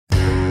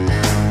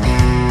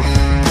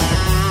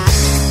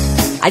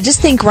I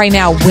just think right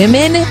now,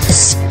 women,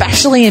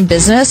 especially in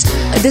business,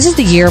 this is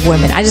the year of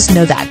women. I just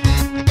know that.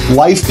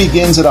 Life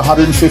begins at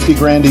 150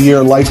 grand a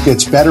year. Life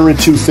gets better at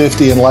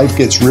 250 and life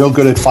gets real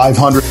good at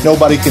 500.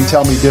 Nobody can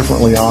tell me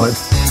differently on it.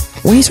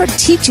 When you start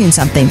teaching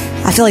something,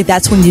 I feel like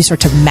that's when you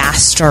start to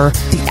master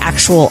the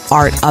actual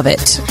art of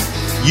it.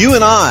 You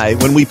and I,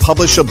 when we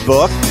publish a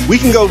book, we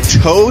can go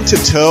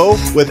toe-to-toe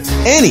with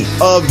any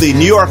of the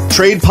New York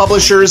trade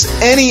publishers,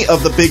 any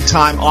of the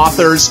big-time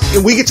authors.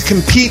 And we get to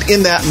compete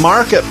in that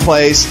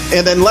marketplace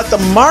and then let the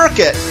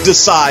market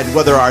decide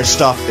whether our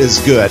stuff is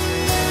good.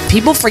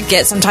 People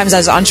forget sometimes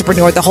as an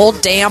entrepreneur, the whole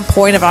damn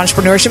point of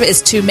entrepreneurship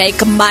is to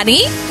make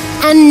money.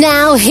 And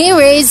now here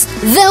is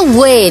The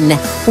Win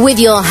with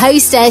your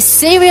hostess,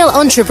 serial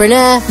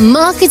entrepreneur,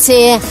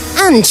 marketeer,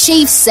 and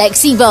chief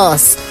sexy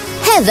boss,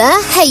 Heather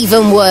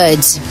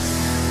Havenwood.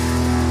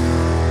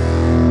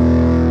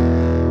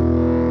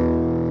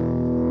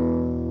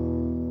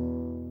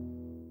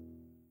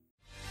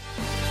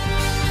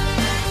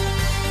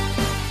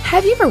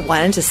 Have you ever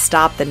wanted to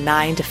stop the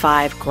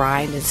 9-to-5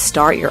 grind and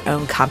start your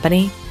own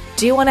company?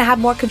 Do you want to have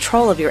more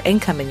control of your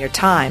income and your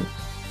time?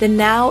 Then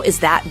now is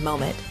that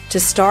moment to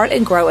start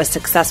and grow a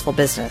successful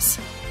business.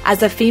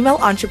 As a female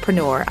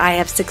entrepreneur, I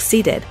have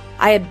succeeded.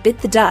 I have bit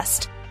the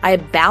dust. I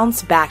have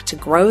bounced back to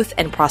growth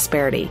and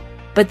prosperity.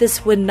 But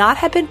this would not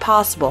have been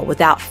possible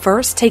without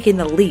first taking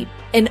the leap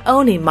and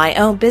owning my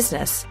own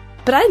business.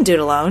 But I didn't do it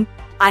alone.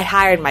 I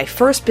hired my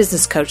first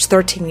business coach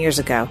 13 years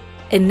ago.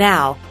 And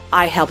now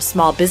I help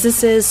small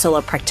businesses,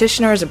 solo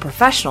practitioners, and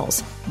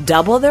professionals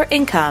double their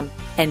income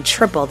and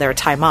triple their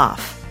time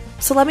off.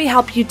 So let me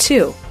help you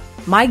too.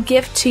 My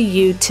gift to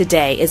you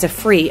today is a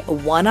free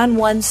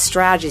one-on-one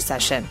strategy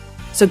session.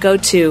 So go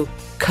to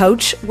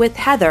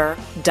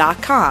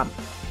coachwithheather.com,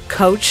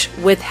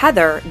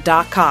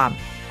 coachwithheather.com,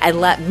 and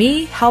let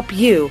me help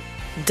you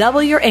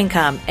double your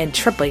income and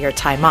triple your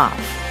time off.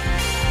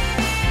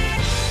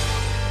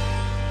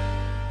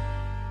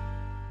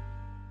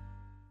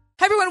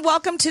 Hi everyone,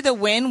 welcome to The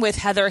Win with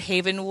Heather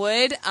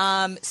Havenwood.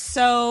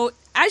 So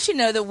as you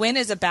know, The Win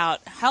is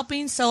about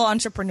helping solo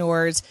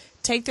entrepreneurs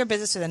take their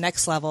business to the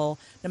next level,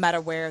 no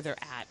matter where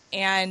they're at.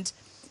 And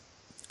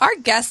our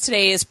guest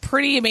today is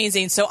pretty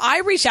amazing. So I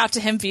reached out to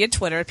him via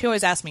Twitter. People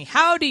always ask me,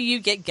 how do you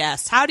get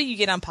guests? How do you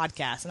get on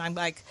podcasts? And I'm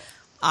like,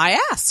 I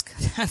ask.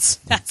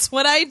 That's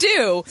what I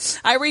do.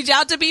 I reach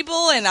out to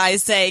people and I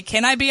say,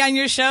 can I be on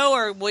your show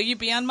or will you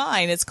be on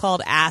mine? It's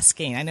called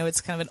asking. I know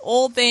it's kind of an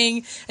old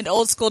thing, an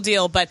old school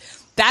deal, but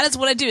that is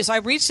what I do. So I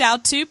reached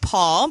out to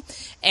Paul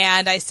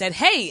and I said,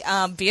 hey,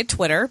 via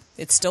Twitter,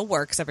 it still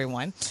works,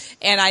 everyone.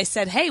 And I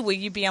said, hey, will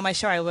you be on my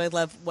show? I really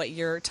love what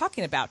you're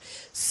talking about.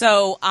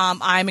 So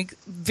I'm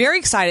very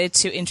excited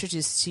to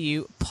introduce to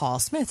you Paul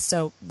Smith.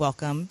 So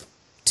welcome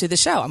to the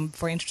show. I'm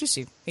before I introduce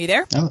you. Are you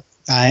there? Oh,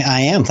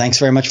 I am. Thanks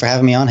very much for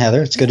having me on,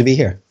 Heather. It's good to be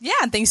here. Yeah,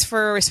 and thanks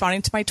for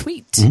responding to my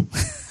tweet.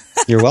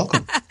 Mm-hmm. You're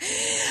welcome.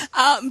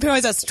 People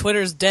always ask,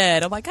 Twitter's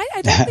dead. I'm like,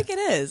 I don't think it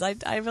is. I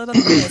really don't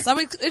think it is. So I'm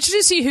going to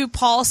introduce you who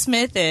Paul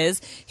Smith is.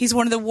 He's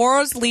one of the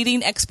world's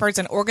leading experts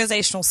in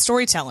organizational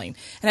storytelling.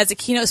 And as a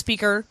keynote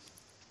speaker,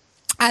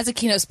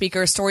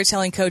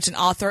 storytelling coach, and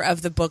author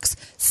of the books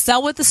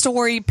Sell with the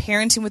Story,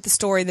 Parenting with the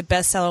Story, the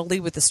bestseller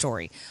Lead with the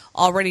Story,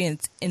 already in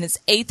its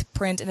 8th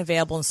print and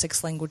available in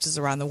 6 languages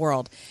around the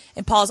world.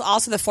 And Paul is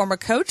also the former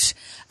coach,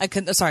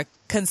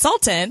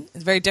 consultant,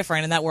 it's very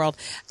different in that world,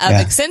 of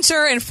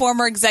Accenture and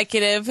former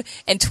executive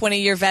and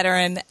 20-year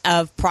veteran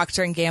of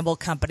Procter & Gamble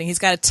Company. He's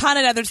got a ton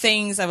of other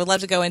things I would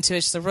love to go into.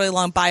 It's just a really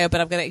long bio,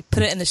 but I'm going to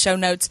put it in the show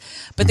notes.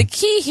 But the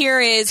key here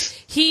is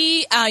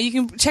you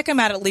can check him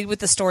out at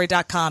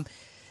leadwiththestory.com.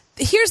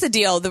 Here's the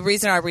deal. The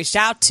reason I reached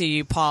out to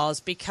you, Paul, is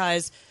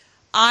because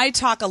I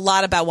talk a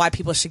lot about why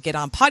people should get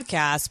on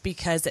podcasts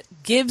because it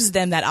gives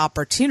them that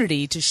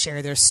opportunity to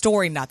share their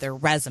story, not their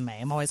resume.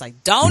 I'm always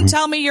like, don't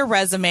tell me your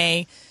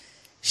resume.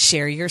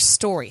 Share your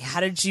story. How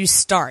did you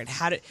start?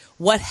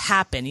 What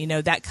happened? You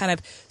know, that kind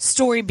of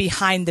story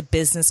behind the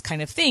business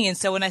kind of thing. And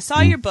so when I saw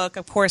your book,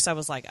 of course, I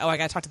was like, oh, I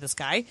got to talk to this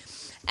guy.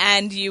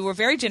 And you were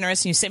very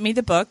generous and you sent me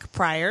the book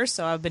prior.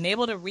 So I've been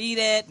able to read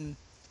it and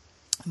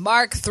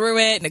mark through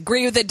it and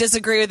agree with it,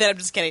 disagree with it. I'm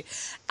just kidding.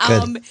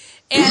 And,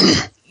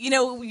 you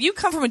know, you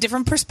come from a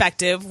different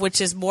perspective,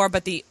 which is more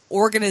about the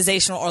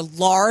organizational or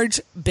large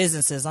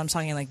businesses. I'm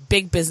talking like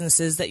big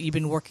businesses that you've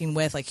been working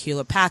with, like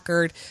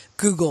Hewlett-Packard,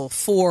 Google,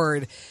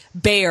 Ford,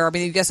 Bayer. I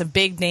mean, you've got some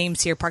big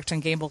names here, Procter &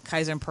 Gamble,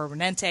 Kaiser and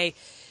Permanente.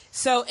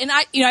 So, and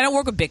I don't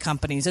work with big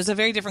companies. There's a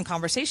very different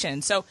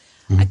conversation. So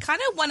I kind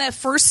of want to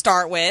first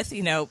start with,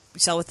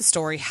 Sell with the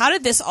Story. How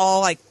did this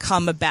all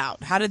come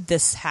about? How did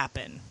this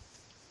happen?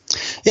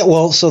 Yeah,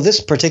 well, so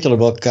this particular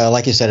book,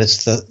 like you said,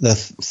 it's the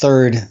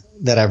third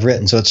that I've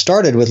written. So it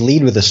started with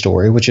Lead with the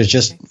Story, which is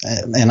just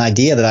an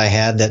idea that I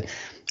had that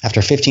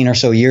after 15 or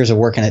so years of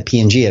working at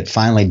P&G, it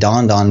finally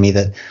dawned on me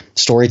that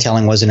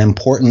storytelling was an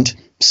important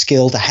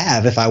skill to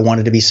have if I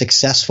wanted to be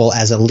successful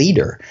as a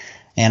leader.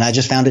 And I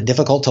just found it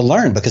difficult to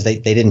learn because they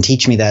didn't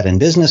teach me that in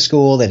business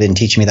school. They didn't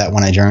teach me that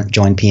when I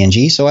joined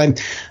P&G. So I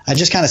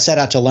just kind of set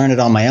out to learn it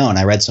on my own.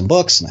 I read some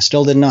books and I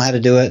still didn't know how to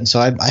do it. And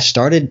so I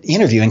started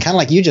interviewing, kind of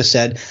like you just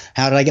said.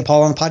 How did I get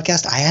Paul on the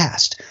podcast? I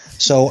asked.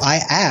 So I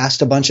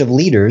asked a bunch of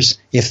leaders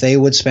if they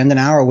would spend an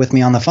hour with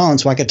me on the phone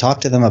so I could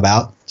talk to them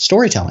about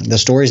storytelling, the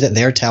stories that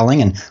they're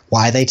telling and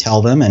why they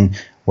tell them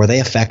and were they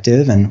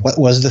effective and what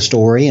was the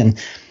story. And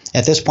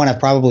at this point, I've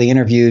probably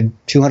interviewed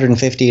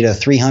 250 to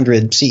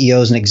 300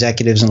 CEOs and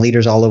executives and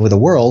leaders all over the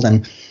world.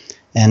 And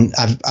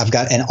I've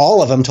got, and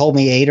all of them told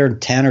me 8 or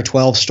 10 or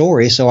 12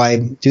 stories. So I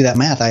do that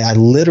math. I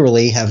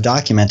literally have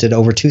documented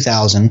over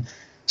 2,000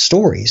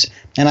 stories.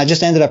 And I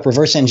just ended up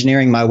reverse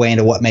engineering my way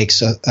into what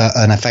makes an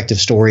effective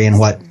story and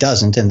what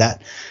doesn't. And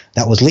that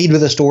was lead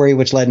with a story,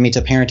 which led me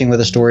to parenting with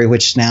a story,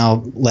 which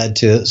now led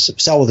to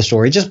sell with a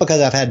story, just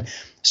because I've had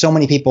so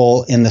many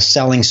people in the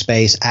selling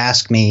space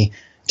ask me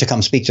to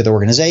come speak to the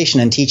organization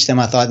and teach them.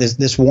 I thought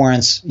this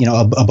warrants,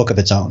 a book of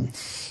its own.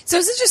 So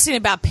it's interesting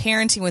about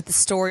parenting with the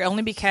story,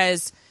 only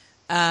because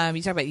you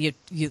talk about you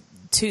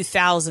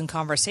 2,000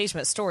 conversation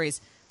about stories.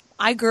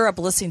 I grew up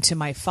listening to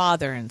my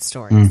father in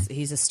stories.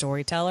 He's a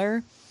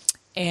storyteller,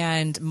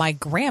 and my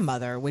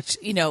grandmother, which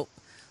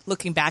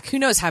looking back, who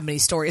knows how many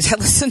stories I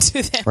listened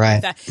to them.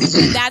 Right.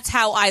 And that's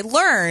how I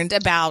learned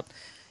about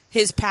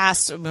his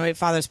past, my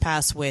father's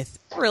past with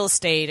real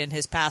estate and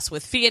his past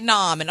with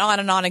Vietnam, and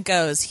on it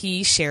goes.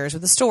 He shares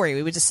with a story.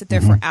 We would just sit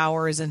there for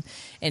hours and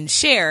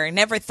share. I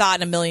never thought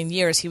in a million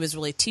years he was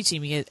really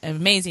teaching me an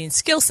amazing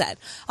skill set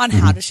on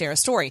how to share a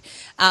story.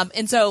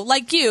 And so,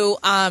 like you,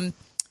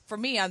 for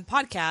me on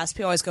podcasts,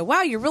 people always go,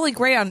 "Wow, you're really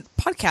great on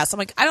podcasts." I'm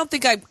like, I don't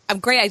think I'm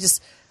great.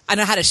 I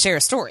know how to share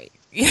a story.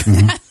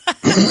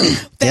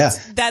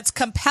 That's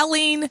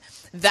compelling,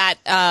 that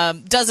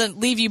doesn't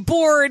leave you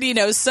bored,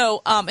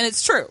 so and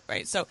it's true,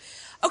 right? So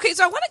okay,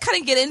 so I want to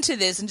kind of get into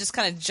this and just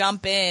kind of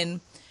jump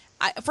in.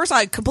 First of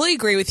all, I completely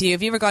agree with you.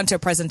 If you ever gone to a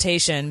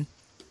presentation,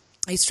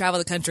 I used to travel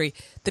the country,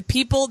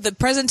 the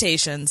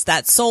presentations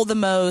that sold the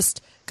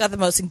most, got the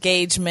most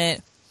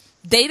engagement,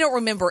 they don't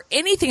remember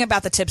anything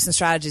about the tips and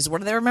strategies. What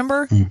do they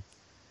remember?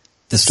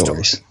 The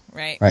stories.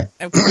 Right.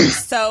 Of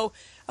course. So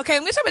okay,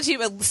 I'm going to talk about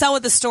you sell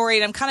with the story,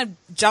 and I'm kind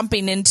of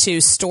jumping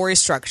into story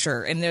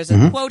structure. And there's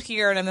a quote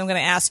here, and I'm going to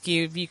ask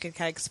you if you could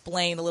kind of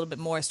explain a little bit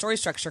more story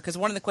structure, because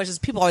one of the questions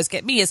people always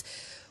get me is,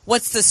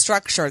 what's the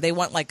structure? They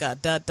want like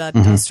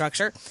a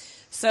structure.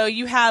 So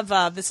you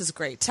have, this is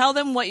great. Tell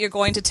them what you're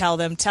going to tell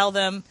them. Tell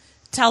them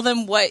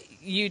what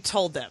you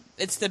told them.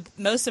 It's the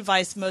most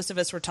advice most of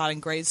us were taught in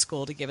grade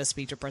school to give a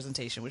speech or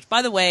presentation, which,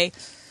 by the way,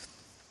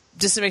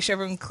 just to make sure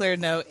everyone clear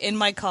note, in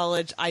my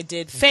college, I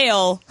did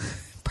fail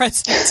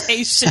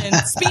presentation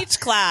speech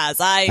class.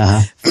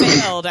 I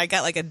failed. I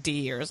got like a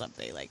D or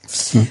something,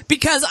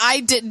 because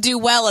I didn't do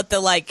well at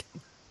the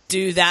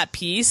do that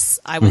piece.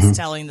 I was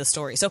telling the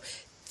story. So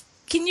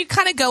can you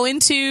kind of go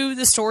into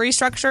the story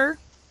structure?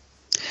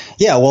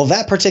 Yeah, well,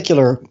 that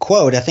particular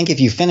quote, I think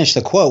if you finish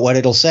the quote, what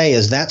it'll say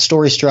is that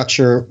story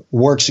structure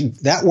works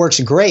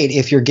great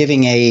if you're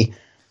giving a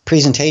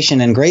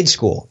presentation in grade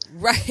school.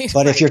 Right.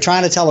 But if you're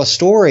trying to tell a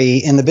story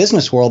in the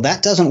business world,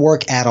 that doesn't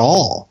work at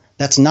all.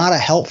 That's not a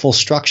helpful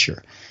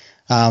structure,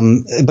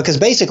 because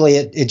basically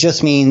it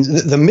just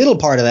means the middle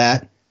part of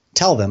that,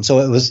 tell them.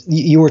 So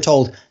you were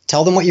told,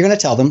 tell them what you're going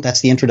to tell them.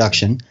 That's the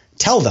introduction.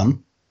 Tell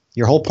them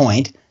your whole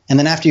point. And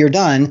then after you're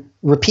done,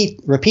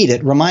 repeat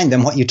it. Remind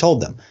them what you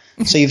told them.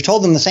 So you've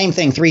told them the same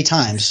thing 3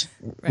 times,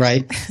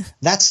 right?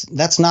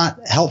 That's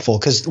not helpful,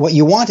 because what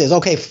you want is,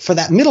 okay, for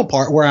that middle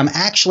part where I'm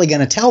actually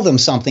going to tell them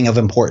something of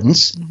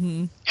importance,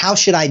 how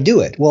should I do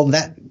it? Well,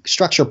 that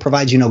structure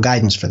provides you no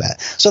guidance for that.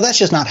 So that's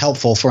just not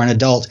helpful for an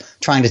adult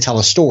trying to tell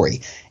a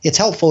story. It's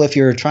helpful if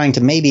you're trying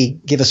to maybe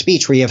give a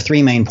speech where you have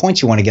 3 main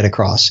points you want to get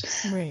across.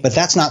 Right. But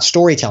that's not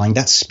storytelling.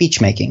 That's speech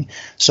making.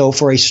 So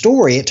for a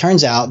story, it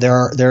turns out there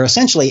are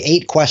essentially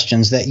 8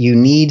 questions that you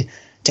need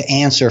to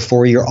answer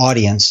for your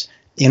audience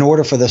in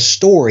order for the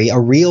story, a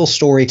real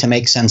story, to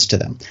make sense to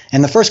them.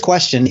 And the first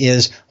question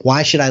is,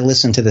 why should I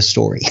listen to this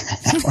story?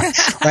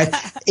 Right?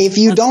 If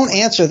you don't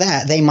answer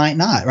that, they might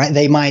not, right?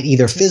 They might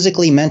either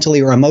physically,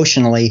 mentally, or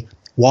emotionally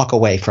walk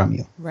away from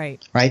you.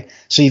 Right.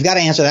 So you've got to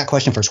answer that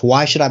question first.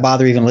 Why should I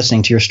bother even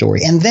listening to your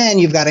story? And then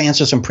you've got to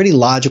answer some pretty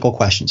logical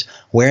questions.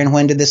 Where and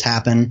when did this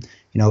happen?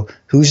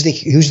 Who's the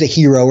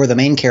hero or the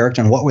main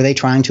character, and what were they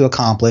trying to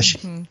accomplish?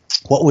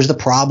 What was the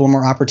problem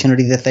or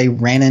opportunity that they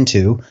ran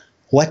into?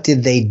 What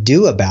did they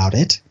do about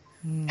it?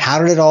 How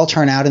did it all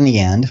turn out in the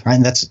end? Right?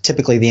 And that's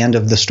typically the end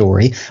of the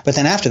story. But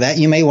then after that,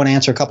 you may want to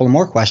answer a couple of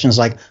more questions,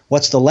 like,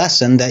 what's the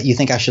lesson that you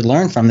think I should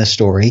learn from this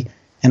story?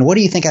 And what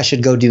do you think I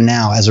should go do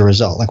now as a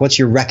result? Like, what's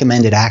your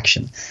recommended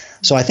action?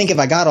 So I think if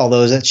I got all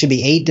those, that should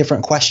be 8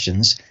 different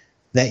questions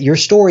that your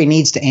story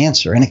needs to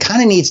answer. And it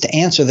kind of needs to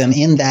answer them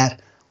in that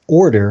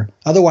order.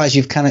 Otherwise,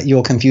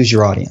 you'll confuse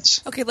your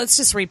audience. Okay, let's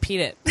just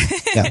repeat it.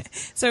 Yeah.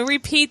 So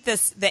repeat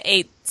the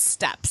 8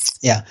 steps.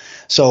 Yeah.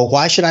 So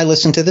why should I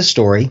listen to this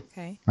story?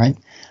 Okay. right?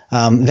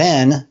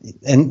 Then,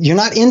 and you're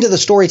not into the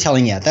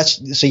storytelling yet.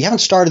 So you haven't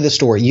started the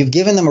story. You've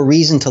given them a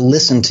reason to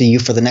listen to you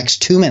for the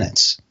next 2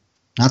 minutes.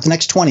 Not the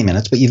next 20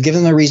 minutes, but you've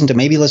given them a reason to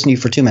maybe listen to you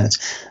for 2 minutes.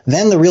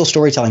 Then the real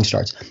storytelling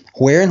starts.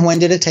 Where and when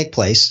did it take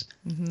place?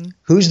 Mm-hmm.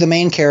 Who's the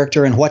main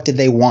character and what did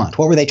they want?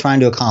 What were they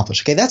trying to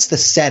accomplish? Okay, that's the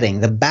setting,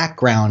 the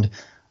background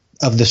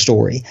of the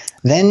story.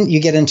 Then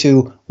you get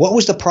into what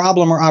was the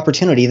problem or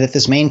opportunity that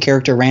this main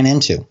character ran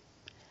into?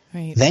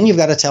 Right. Then you've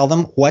got to tell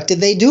them, what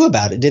did they do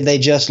about it? Did they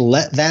just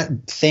let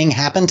that thing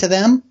happen to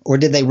them, or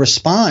did they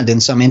respond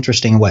in some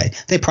interesting way?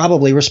 They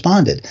probably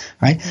responded,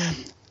 right?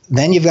 Mm-hmm.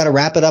 Then you've got to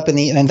wrap it up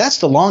and that's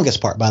the longest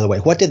part, by the way.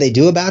 What did they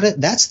do about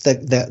it? That's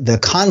the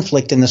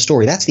conflict in the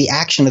story. That's the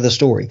action of the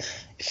story.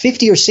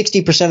 50 or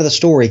 60% of the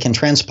story can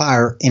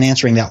transpire in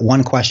answering that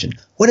one question.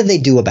 What did they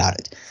do about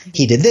it?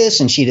 He did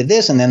this and she did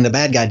this, and then the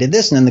bad guy did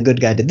this and then the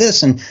good guy did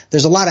this, and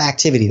there's a lot of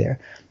activity there.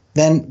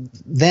 Then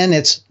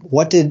it's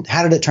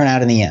how did it turn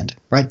out in the end,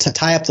 right? To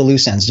tie up the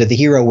loose ends. Did the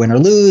hero win or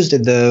lose?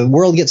 Did the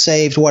world get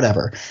saved?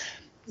 Whatever.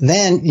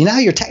 Then now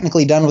you're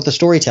technically done with the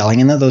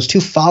storytelling, and then those two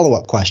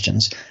follow-up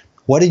questions.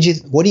 What do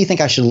you think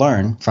I should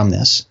learn from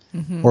this?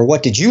 Mm-hmm. Or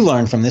what did you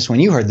learn from this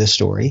when you heard this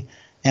story?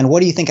 And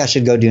what do you think I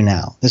should go do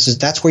now?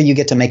 That's where you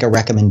get to make a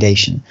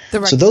recommendation.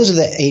 So those are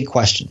the 8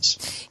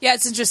 questions. Yeah,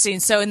 it's interesting.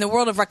 So in the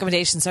world of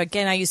recommendations, so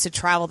again, I used to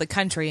travel the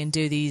country and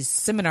do these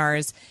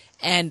seminars,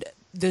 and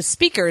the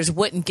speakers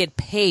wouldn't get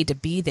paid to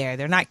be there.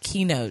 They're not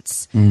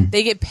keynotes.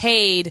 They get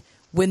paid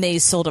when they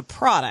sold a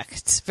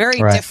product. Very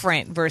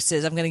different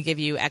versus I'm going to give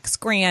you X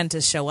grand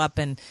to show up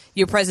and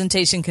your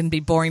presentation can be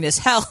boring as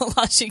hell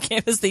unless you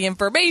give us the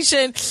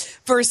information,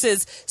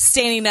 versus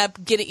standing up,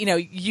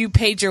 you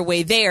paid your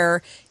way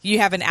there. You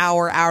have an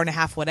hour and a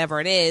half, whatever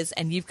it is,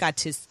 and you've got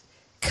to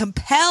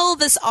compel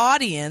this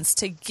audience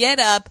to get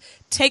up,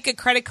 take a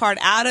credit card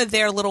out of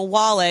their little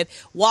wallet,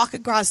 walk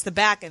across the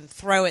back and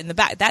throw it in the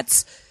back.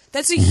 That's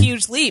a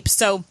huge leap.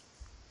 So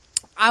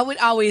I would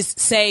always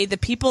say the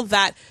people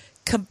that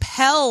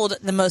compelled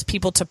the most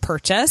people to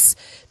purchase,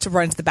 to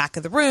run to the back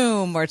of the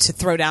room or to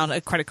throw down a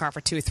credit card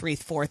for $2,000,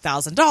 $3,000,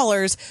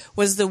 $4,000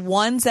 was the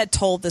ones that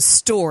told the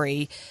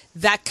story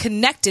that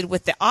connected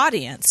with the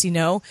audience,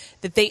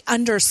 that they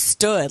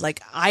understood.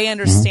 Like, I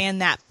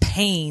understand that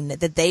pain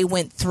that they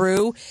went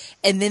through,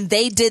 and then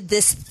they did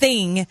this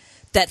thing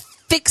that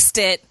fixed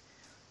it.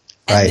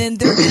 And then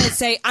they're going to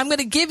say, I'm going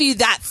to give you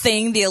that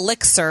thing, the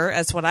elixir,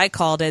 that's what I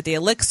called it, the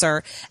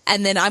elixir,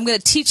 and then I'm going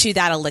to teach you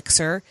that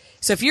elixir.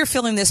 So if you're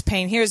feeling this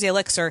pain, here's the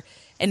elixir,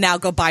 and now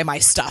go buy my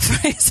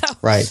stuff. Right? So,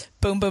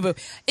 boom, boom, boom.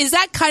 Is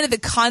that kind of the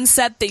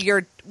concept that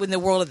you're, in the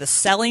world of the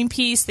selling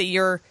piece, that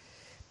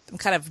I'm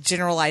kind of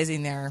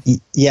generalizing there?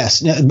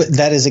 Yes, but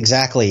that is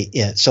exactly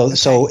it.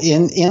 So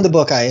in the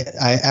book, I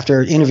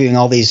after interviewing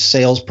all these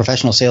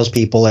professional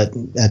salespeople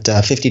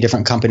at 50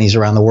 different companies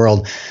around the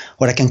world,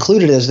 what I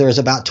concluded is there's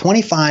about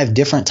 25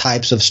 different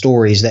types of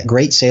stories that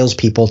great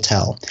salespeople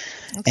tell.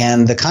 Okay.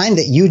 And the kind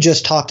that you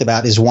just talked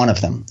about is one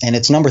of them, and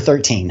it's number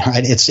 13,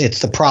 right? It's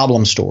the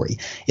problem story.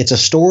 It's a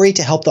story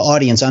to help the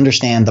audience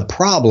understand the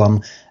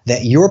problem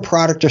that your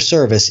product or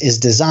service is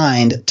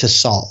designed to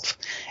solve.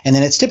 And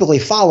then it's typically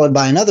followed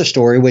by another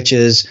story, which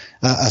is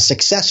a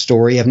success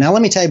story of, now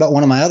let me tell you about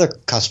one of my other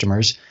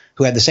customers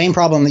who had the same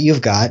problem that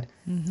you've got,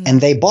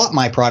 and they bought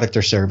my product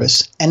or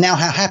service, and now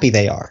how happy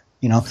they are.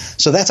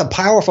 So that's a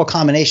powerful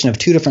combination of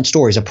 2 different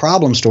stories, a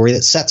problem story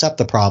that sets up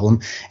the problem,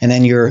 and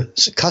then your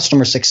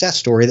customer success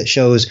story that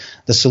shows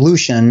the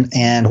solution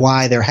and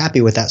why they're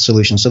happy with that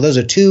solution. So those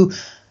are 2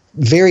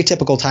 very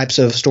typical types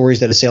of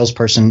stories that a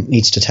salesperson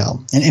needs to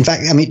tell. And in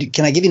fact,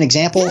 can I give you an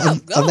example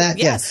of that? Yes.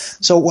 Yeah.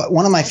 So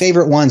one of my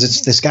favorite ones,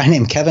 it's this guy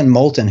named Kevin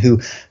Moulton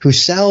who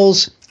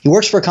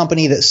works for a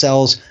company that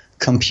sells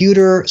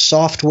computer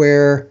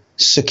software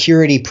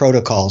security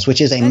protocols,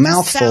 which is a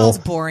mouthful. Sounds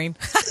boring.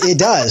 It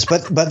does,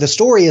 but the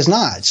story is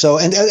not. So,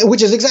 and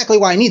which is exactly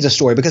why I need a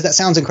story, because that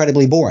sounds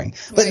incredibly boring.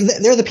 But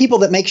they're the people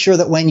that make sure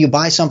that when you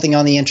buy something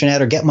on the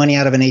internet or get money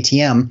out of an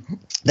ATM,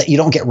 that you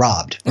don't get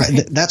robbed.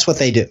 Right? That's what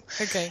they do.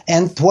 Okay.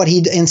 And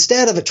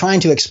instead of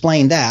trying to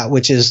explain that,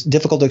 which is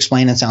difficult to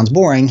explain and sounds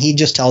boring, he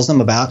just tells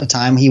them about a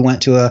time he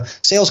went to a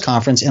sales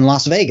conference in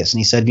Las Vegas, and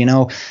he said,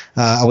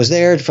 I was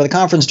there for the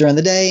conference during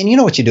the day, and you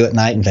know what you do at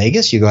night in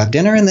Vegas? You go have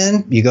dinner, and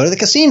then you go to the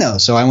casino.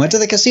 So I went to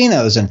the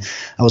casinos, and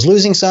I was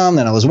losing some,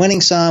 then I was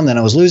winning some, then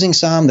I was losing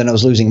some, then I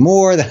was losing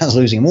more, then I was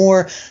losing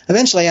more.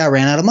 Eventually, I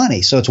ran out of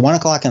money. So it's 1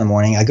 o'clock in the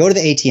morning. I go to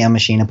the ATM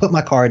machine and put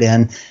my card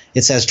in.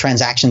 It says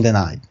transaction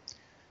denied.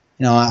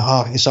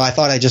 So I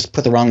thought I just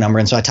put the wrong number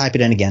in, so I type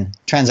it in again.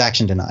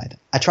 Transaction denied.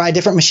 I try a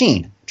different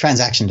machine.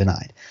 Transaction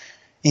denied.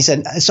 He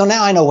said, so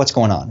now I know what's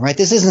going on, right?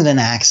 This isn't an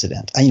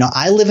accident.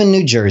 I live in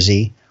New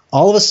Jersey.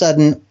 All of a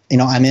sudden,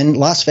 I'm in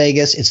Las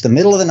Vegas. It's the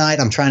middle of the night.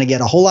 I'm trying to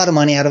get a whole lot of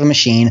money out of a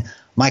machine.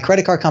 My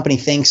credit card company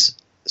thinks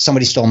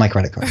somebody stole my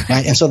credit card,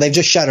 right? And so they've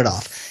just shut it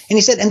off. And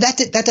he said, and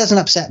that doesn't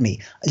upset me.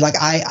 Like,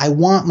 I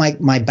want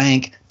my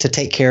bank to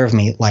take care of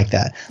me like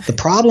that. The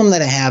problem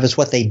that I have is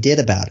what they did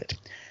about it.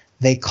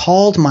 They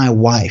called my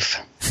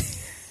wife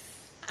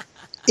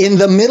in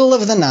the middle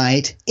of the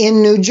night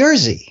in New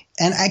Jersey.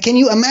 And can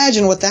you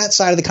imagine what that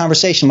side of the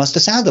conversation must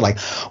have sounded like?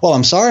 Well,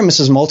 I'm sorry,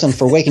 Mrs. Moulton,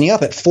 for waking you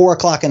up at 4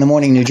 o'clock in the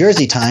morning, New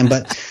Jersey time,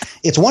 but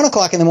it's 1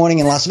 o'clock in the morning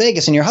in Las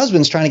Vegas, and your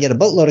husband's trying to get a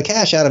boatload of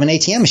cash out of an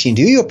ATM machine.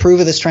 Do you approve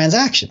of this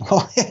transaction?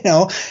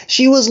 Well,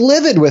 she was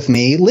livid with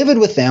me, livid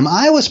with them.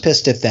 I was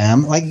pissed at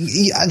them. Like,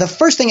 the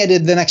first thing I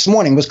did the next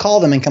morning was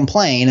call them and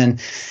complain, and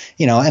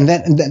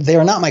then they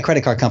are not my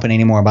credit card company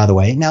anymore, by the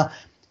way. Now,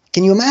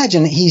 can you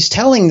imagine he's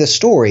telling the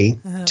story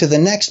to the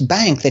next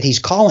bank that he's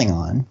calling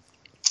on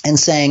and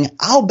saying,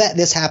 I'll bet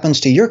this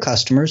happens to your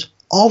customers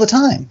all the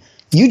time.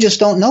 You just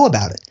don't know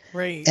about it.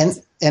 Right.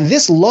 And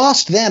this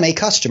lost them a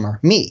customer,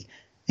 me,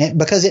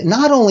 because it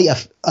not only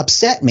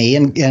upset me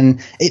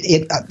and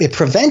it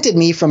prevented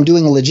me from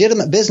doing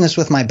legitimate business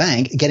with my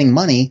bank, getting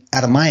money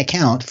out of my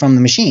account from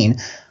the machine,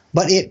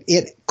 but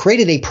it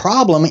created a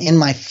problem in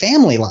my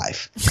family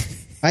life,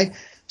 right?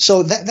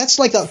 So that's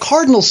like the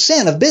cardinal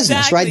sin of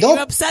business, exactly. right? Don't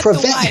you upset the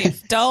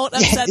wife. Don't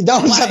upset the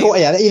don't wife. upset the wife.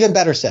 Yeah, even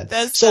better said.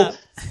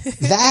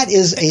 That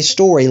is a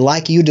story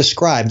like you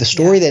described, the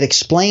story that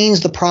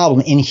explains the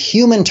problem in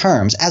human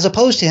terms, as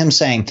opposed to him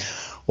saying,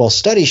 well,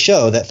 studies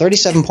show that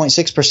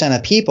 37.6%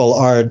 of people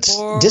are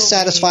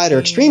dissatisfied or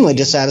extremely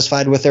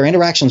dissatisfied with their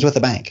interactions with the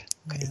bank.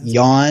 Okay.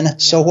 Yawn.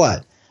 So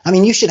what? I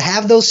mean, you should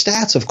have those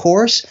stats, of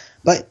course,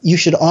 but you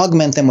should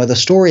augment them with a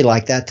story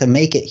like that to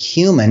make it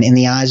human in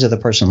the eyes of the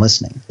person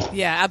listening.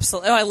 Yeah,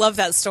 absolutely. Oh, I love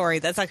that story.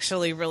 That's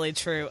actually really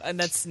true.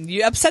 And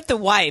you upset the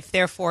wife,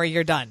 therefore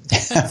you're done.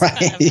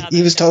 Right.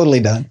 He was totally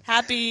done.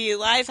 Happy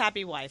life,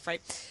 happy wife,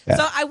 right? Yeah.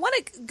 So I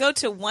want to go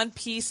to one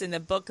piece in the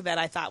book that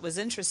I thought was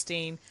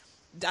interesting.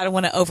 I don't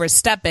want to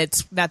overstep it.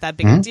 It's not that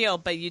big a deal,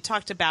 but you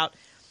talked about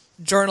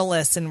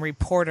journalists and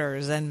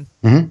reporters and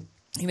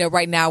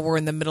right now we're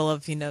in the middle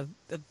of,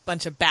 a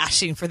bunch of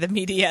bashing for the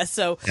media.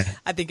 So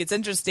I think it's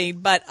interesting.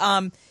 But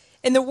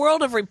in the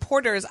world of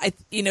reporters,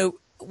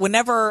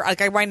 whenever,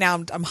 right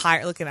now I'm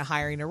looking at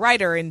hiring a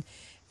writer and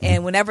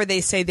whenever they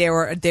say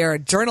they're a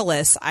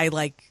journalist, I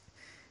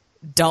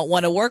don't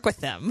want to work with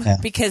them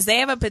because they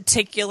have a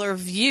particular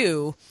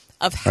view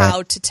of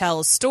how to tell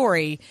a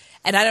story.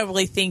 And I don't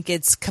really think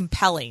it's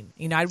compelling.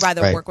 I'd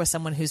rather work with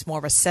someone who's more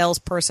of a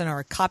salesperson or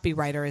a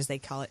copywriter, as they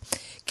call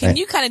it. Can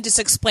you kind of just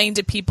explain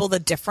to people the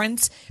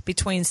difference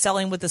between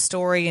selling with a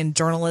story and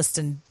journalist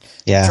and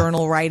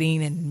journal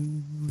writing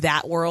and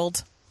that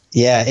world?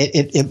 Yeah,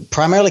 it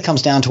primarily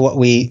comes down to what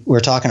we're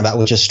talking about,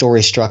 which is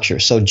story structure.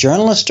 So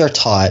journalists are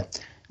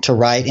taught to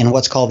write in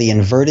what's called the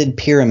inverted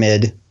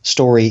pyramid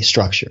story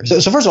structure.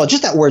 So first of all,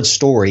 just that word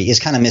story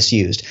is kind of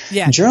misused.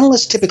 Yeah.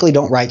 Journalists typically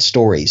don't write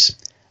stories.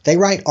 They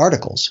write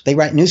articles. They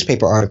write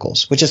newspaper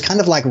articles, which is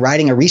kind of like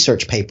writing a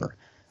research paper.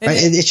 Right?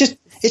 It's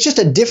just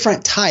a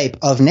different type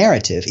of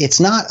narrative. It's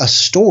not a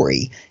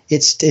story.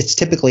 It's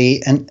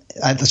typically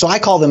so I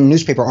call them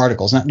newspaper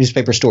articles, not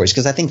newspaper stories,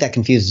 because I think that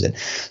confuses it.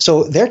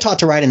 So they're taught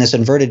to write in this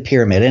inverted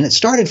pyramid, and it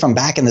started from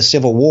back in the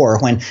Civil War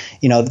when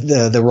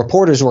the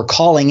reporters were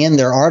calling in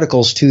their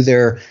articles to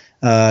their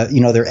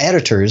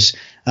editors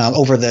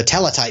over the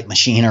teletype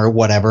machine or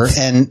whatever,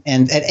 and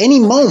at any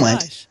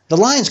moment the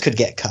lines could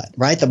get cut,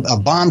 right? A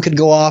bomb could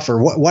go off or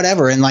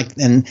whatever,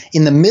 and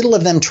in the middle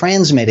of them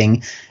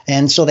transmitting,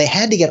 and so they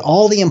had to get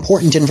all the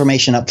important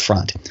information up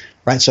front,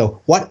 right?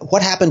 So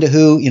what happened to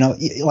who?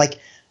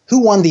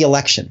 Who won the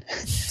election?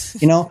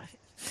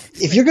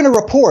 If you're going to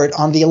report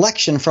on the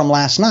election from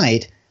last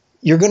night,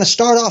 you're going to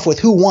start off with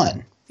who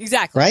won,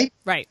 exactly,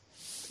 right,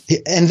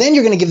 and then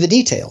you're going to give the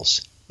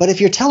details. But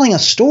if you're telling a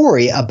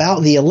story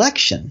about the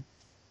election,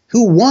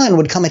 who won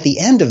would come at the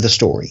end of the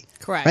story.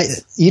 Correct. Right?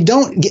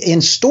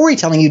 In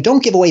storytelling, you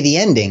don't give away the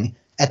ending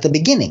at the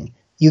beginning.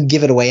 You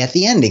give it away at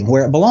the ending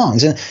where it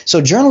belongs. And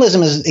so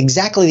journalism is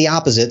exactly the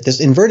opposite.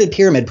 This inverted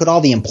pyramid, put all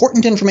the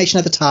important information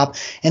at the top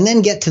and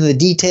then get to the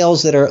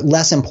details that are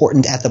less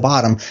important at the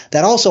bottom.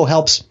 That also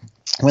helps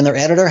when their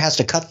editor has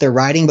to cut their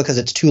writing because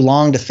it's too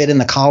long to fit in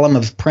the column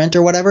of print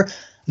or whatever.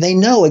 They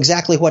know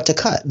exactly what to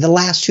cut. The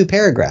last 2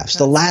 paragraphs,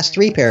 the last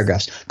 3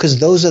 paragraphs, because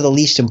those are the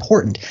least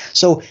important.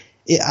 So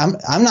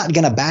I'm not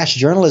going to bash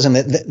journalism.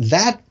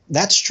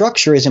 That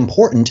structure is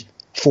important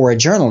for a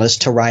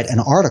journalist to write an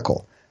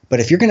article. But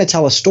if you're going to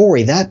tell a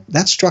story,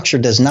 that structure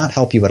does not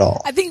help you at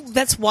all. I think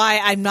that's why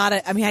I'm not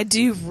I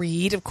do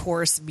read, of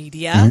course,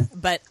 media,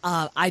 but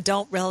I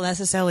don't really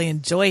necessarily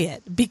enjoy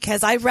it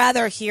because I'd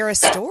rather hear a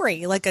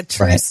story, like a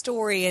true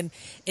story,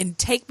 and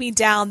take me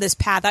down this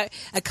path.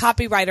 A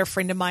copywriter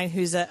friend of mine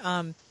who's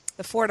the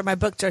forward of my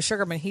book, Joe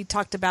Sugarman, he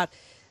talked about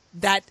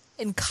that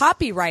in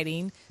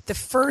copywriting, the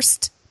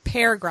first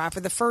paragraph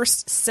or the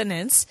first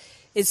sentence,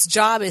 its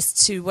job is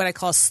to what I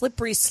call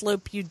slippery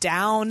slope you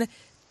down.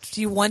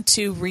 You want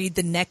to read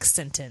the next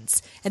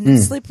sentence, and then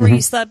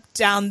slippery slope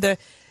down the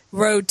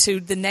road to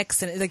the next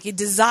sentence. Like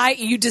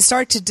you just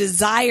start to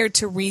desire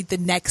to read the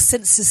next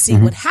sentence to see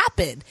what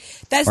happened.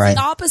 That's the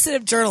opposite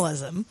of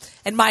journalism,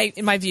 in my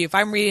view. If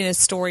I'm reading a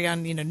story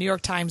on New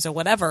York Times or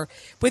whatever,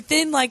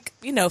 within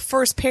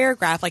first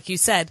paragraph, like you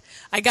said,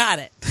 I got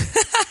it.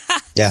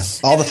 Yeah,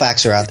 all the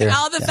facts are out there.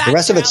 All the facts. The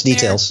rest of it's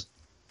details.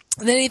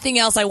 And then anything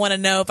else I want to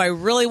know, if I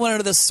really want to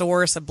know the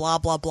source and blah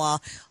blah blah,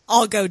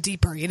 all go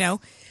deeper,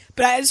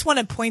 But I just want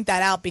to point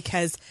that out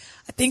because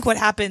I think what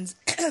happens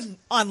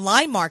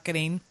online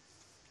marketing,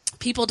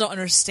 people don't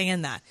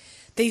understand that.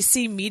 They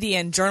see media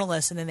and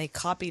journalists and then they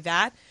copy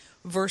that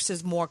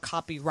versus more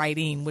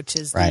copywriting, which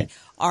is the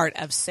art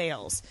of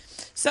sales.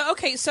 So,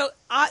 okay, so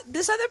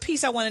this other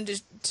piece I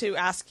wanted to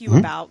ask you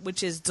about,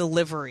 which is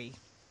delivery.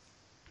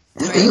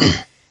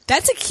 Right?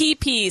 That's a key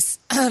piece.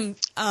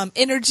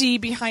 Energy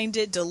behind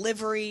it,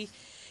 delivery.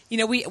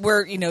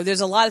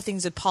 There's a lot of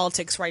things in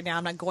politics right now.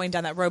 I'm not going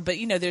down that road, but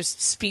there's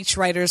speech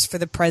writers for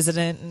the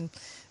president and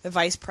the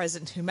vice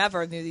president,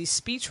 whomever. And there are these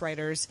speech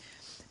writers,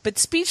 but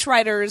speech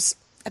writers,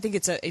 I think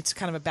it's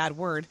kind of a bad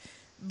word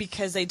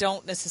because they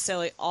don't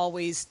necessarily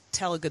always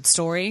tell a good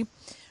story.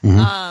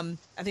 I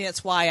think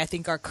that's why I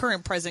think our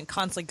current president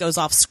constantly goes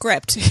off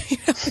script,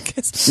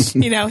 because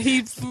he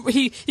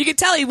you can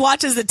tell he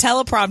watches the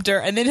teleprompter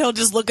and then he'll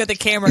just look at the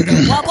camera and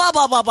go blah blah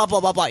blah blah blah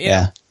blah blah blah.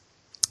 Yeah.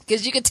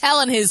 Because you could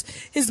tell in his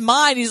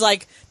mind, he's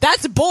like,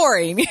 that's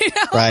boring.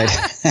 Right.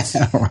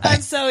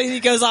 And so he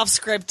goes off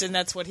script, and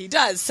that's what he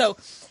does. So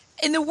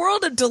in the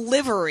world of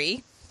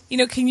delivery,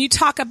 can you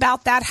talk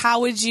about that? How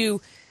would you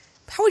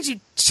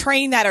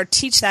train that or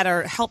teach that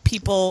or help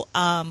people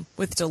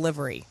with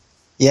delivery?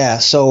 Yeah.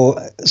 So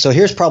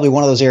here's probably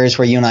one of those areas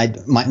where you and I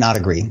might not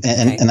agree,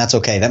 and that's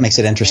okay. That makes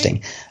it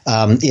interesting.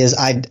 Is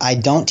I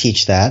don't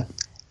teach that,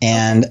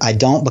 and I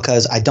don't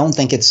because I don't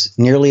think it's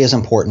nearly as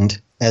important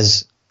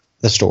as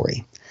the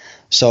story.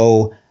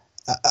 So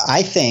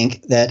I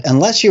think that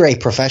unless you're a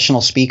professional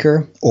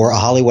speaker or a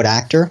Hollywood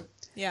actor,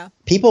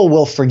 people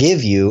will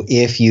forgive you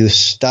if you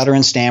stutter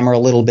and stammer a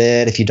little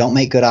bit, if you don't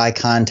make good eye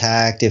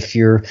contact, if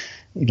you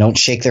don't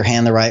shake their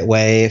hand the right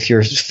way, if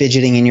you're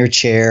fidgeting in your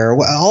chair,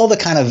 all the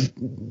kind of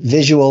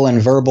visual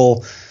and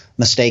verbal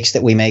mistakes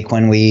that we make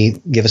when we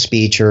give a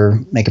speech or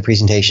make a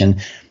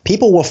presentation.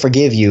 People will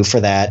forgive you for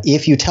that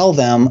if you tell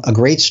them a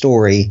great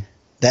story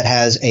that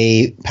has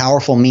a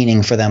powerful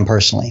meaning for them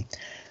personally.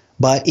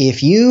 But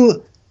if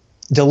you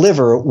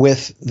deliver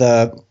with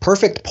the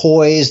perfect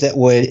poise that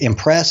would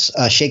impress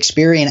a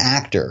Shakespearean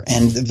actor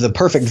and the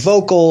perfect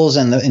vocals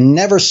and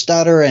never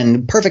stutter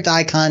and perfect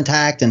eye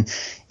contact,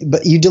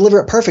 but you deliver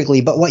it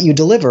perfectly, but what you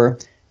deliver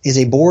is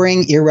a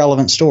boring,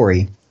 irrelevant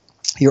story,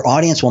 your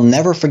audience will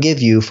never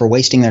forgive you for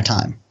wasting their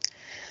time.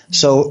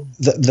 So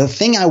the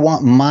thing I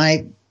want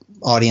my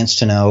audience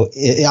to know,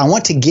 I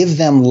want to give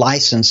them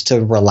license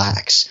to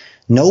relax.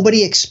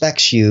 Nobody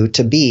expects you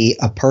to be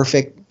a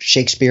perfect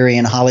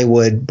Shakespearean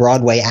Hollywood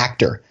Broadway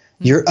actor,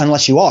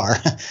 unless you are,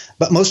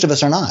 but most of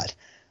us are not.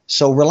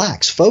 So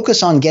relax.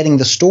 Focus on getting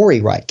the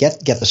story right.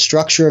 Get the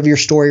structure of your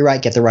story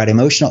right. Get the right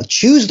emotional.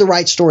 Choose the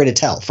right story to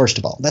tell, first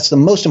of all. That's the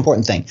most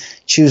important thing.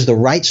 Choose the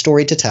right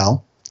story to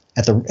tell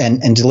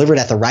and deliver it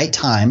at the right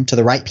time to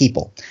the right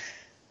people.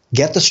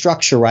 Get the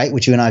structure right,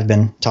 which you and I have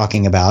been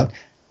talking about.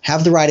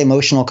 Have the right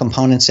emotional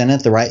components in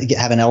it,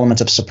 have an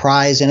element of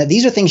surprise in it.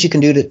 These are things you can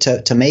do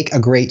to make a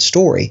great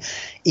story.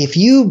 If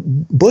you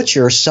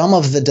butcher some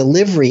of the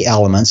delivery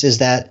elements, is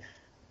that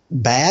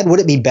bad? Would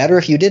it be better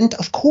if you didn't?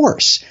 Of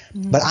course.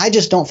 But I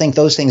just don't think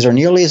those things are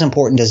nearly as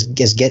important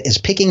as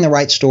picking the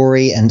right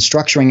story and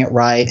structuring it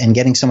right and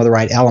getting some of the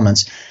right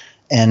elements.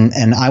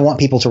 And I want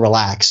people to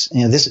relax.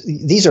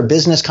 These are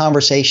business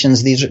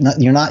conversations.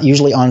 You're not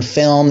usually on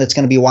film that's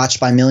going to be watched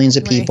by millions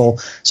of people.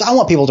 Right. So I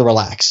want people to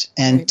relax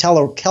and tell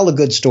a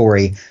good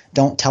story.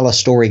 Don't tell a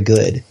story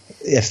good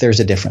if there's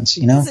a difference.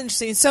 That's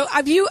interesting. So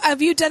have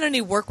you done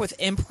any work with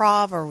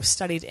improv or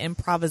studied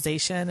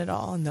improvisation at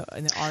all in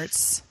the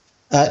arts?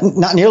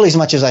 Not nearly as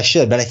much as I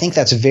should, but I think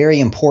that's very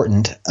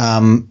important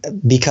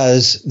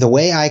because the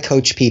way I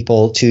coach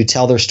people to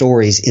tell their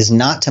stories is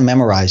not to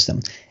memorize them.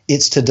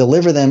 It's to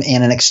deliver them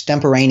in an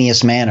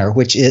extemporaneous manner,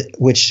 which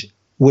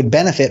would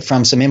benefit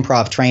from some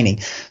improv training.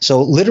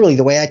 So literally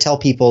the way I tell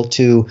people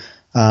to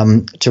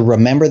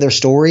remember their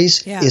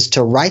stories is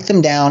to write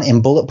them down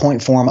in bullet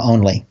point form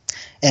only.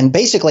 And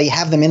basically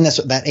have them in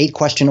that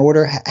 8-question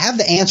order, have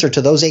the answer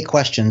to those 8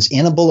 questions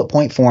in a bullet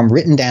point form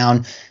written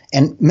down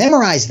and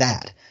memorize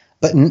that.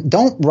 But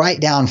don't write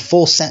down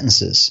full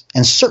sentences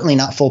and certainly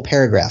not full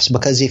paragraphs,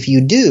 because if you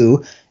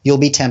do, you'll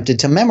be tempted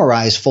to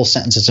memorize full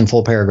sentences and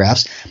full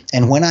paragraphs.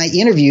 And when I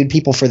interviewed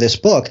people for this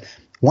book,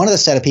 one of the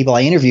set of people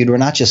I interviewed were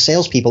not just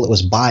salespeople, it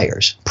was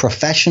buyers,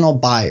 professional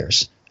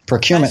buyers,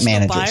 procurement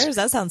managers. Buyers?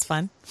 That sounds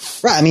fun.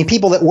 Right. I mean,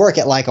 people that work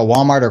at like a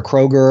Walmart or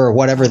Kroger or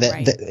whatever or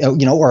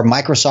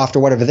Microsoft or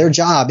whatever, their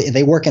job,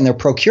 they work in their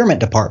procurement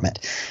department.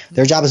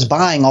 Their job is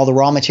buying all the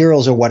raw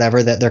materials or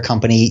whatever that their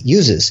company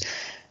uses.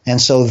 And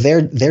so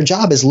their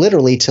job is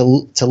literally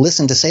to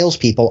listen to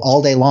salespeople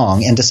all day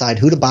long and decide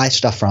who to buy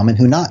stuff from and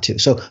who not to.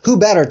 So who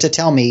better to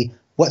tell me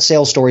what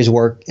sales stories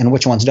work and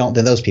which ones don't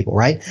than those people,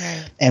 right?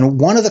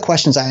 And one of the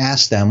questions I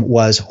asked them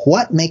was,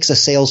 what makes a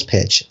sales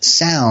pitch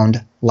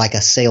sound like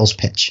a sales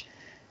pitch?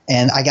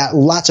 And I got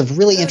lots of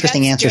really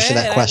interesting answers to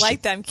that question. I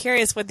like that. I'm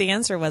curious what the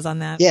answer was on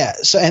that. Yeah.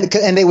 So,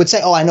 and they would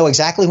say, I know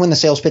exactly when the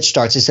sales pitch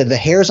starts. They said the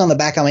hairs on the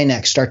back of my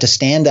neck start to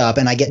stand up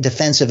and I get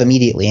defensive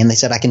immediately. And they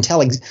said, I can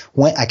tell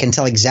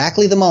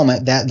exactly the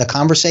moment that the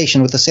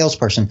conversation with the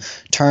salesperson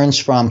turns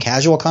from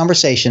casual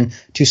conversation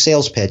to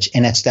sales pitch.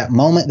 And it's that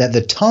moment that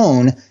the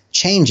tone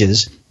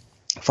changes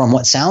from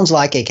what sounds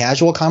like a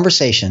casual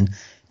conversation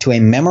to a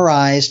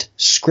memorized,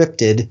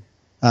 scripted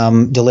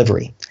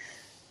delivery.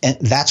 And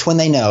that's when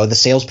they know the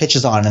sales pitch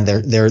is on and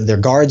their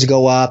guards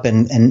go up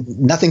and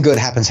nothing good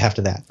happens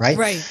after that, right?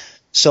 Right.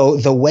 So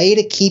the way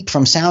to keep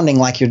from sounding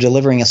like you're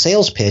delivering a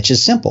sales pitch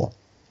is simple.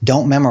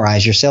 Don't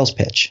memorize your sales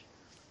pitch.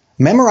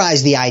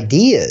 Memorize the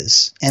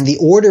ideas and the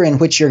order in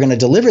which you're going to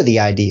deliver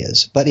the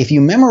ideas. But if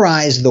you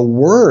memorize the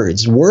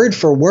words, word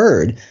for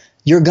word,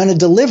 you're going to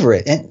deliver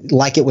it and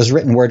like it was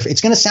written word for.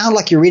 It's going to sound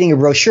like you're reading a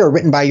brochure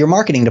written by your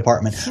marketing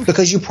department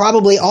because you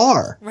probably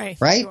are.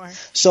 Right?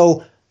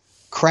 So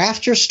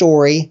craft your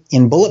story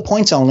in bullet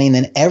points only, and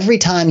then every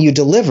time you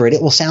deliver it,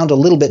 it will sound a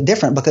little bit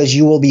different because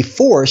you will be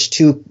forced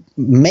to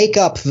make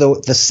up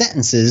the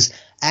sentences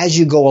as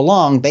you go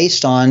along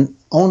based on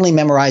only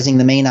memorizing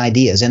the main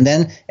ideas. And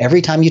then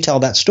every time you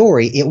tell that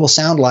story, it will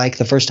sound like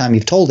the first time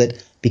you've told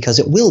it because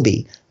it will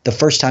be the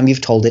first time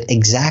you've told it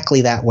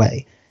exactly that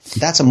way.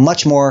 That's a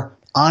much more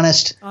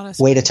honest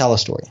way to tell a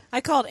story.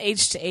 I call it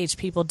age to age.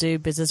 People do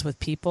business with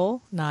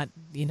people, not,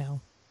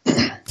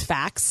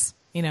 facts.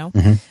 Or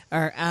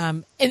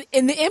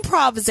in the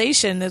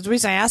improvisation, the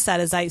reason I asked that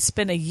is I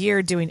spent a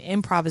year doing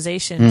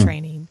improvisation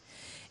training,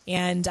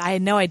 and I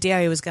had no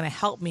idea it was going to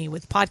help me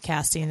with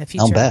podcasting in the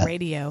future of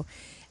radio.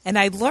 And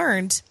I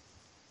learned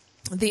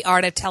the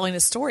art of telling a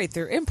story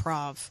through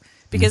improv,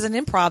 because in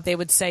improv they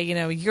would say,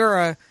 you're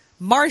a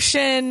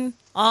Martian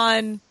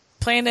on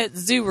planet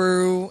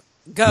Zuru,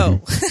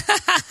 go.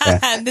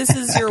 And this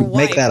is your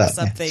wife or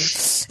something.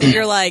 And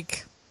you're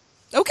like,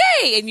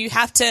 okay. And you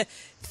have to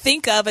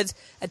think of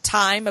a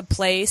time, a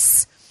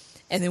place,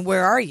 and then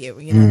where are you?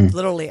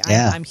 Literally,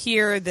 I'm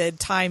here. The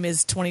time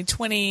is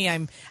 2020.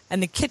 I'm in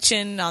the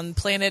kitchen on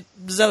planet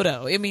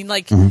Zoto. I mean,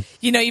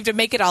 you have to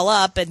make it all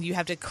up, and you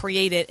have to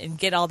create it and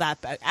get all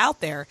that out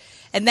there.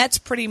 And that's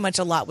pretty much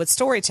a lot with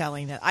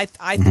storytelling. I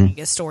think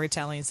is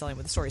storytelling and selling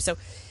with a story. So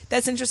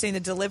that's interesting, the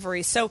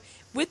delivery. So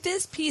with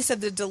this piece of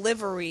the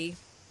delivery,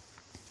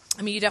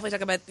 I mean, you definitely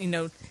talk about,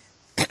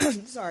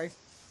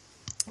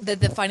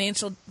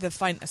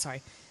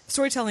 sorry,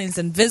 storytelling is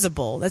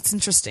invisible. That's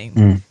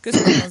interesting. Good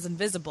storytelling is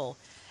invisible.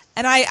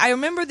 And I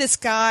remember this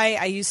guy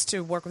I used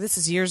to work with, this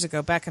is years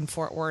ago, back in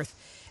Fort Worth,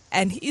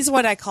 and he's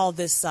what I call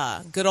this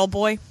good old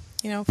boy,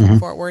 from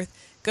Fort Worth.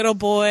 Good old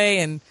boy,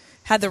 and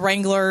had the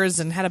Wranglers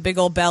and had a big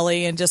old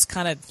belly and just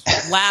kind of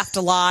laughed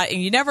a lot,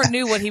 and you never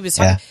knew what he was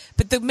talking.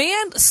 But the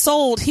man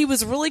he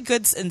was really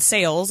good in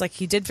sales. Like,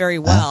 he did very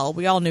well.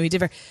 We all knew he did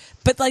very.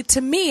 But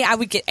to me, I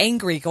would get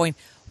angry going,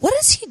 what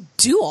does he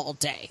do all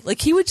day? Like,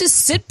 he would just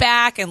sit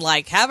back and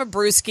have a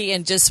brewski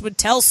and just would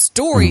tell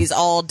stories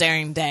all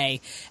dang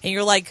day. And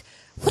you're like,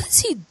 what does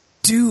he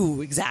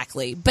do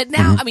exactly? But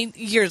now, I mean,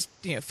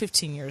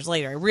 15 years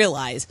later, I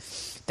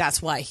realize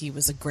that's why he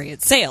was great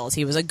at sales.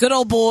 He was a good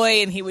old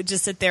boy, and he would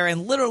just sit there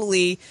and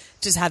literally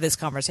just have this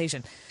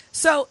conversation.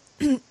 So,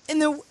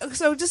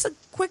 so just a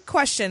quick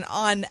question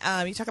on,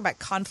 you talk about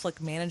conflict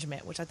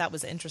management, which I thought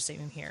was interesting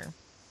in here,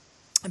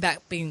 about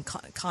being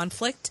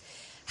conflict.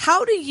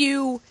 How do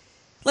you,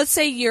 let's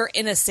say you're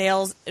in a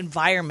sales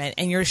environment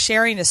and you're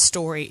sharing a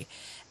story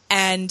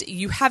and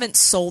you haven't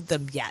sold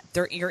them yet.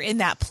 You're in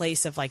that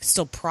place of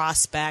still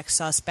prospect,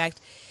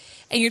 suspect,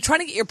 and you're trying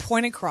to get your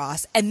point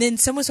across, and then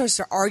someone starts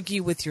to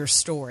argue with your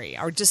story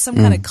or just some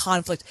kind of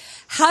conflict.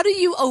 How do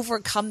you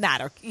overcome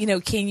that? Or,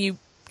 can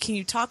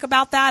you talk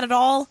about that at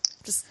all?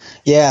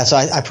 So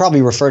I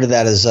probably refer to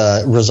that as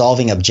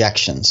resolving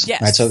objections.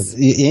 Yes. Right. So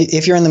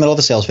if you're in the middle of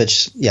a sales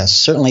pitch, yes,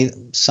 certainly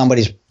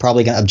somebody's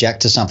probably going to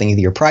object to something. Either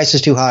your price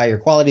is too high, your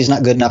quality is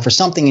not good enough, or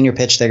something in your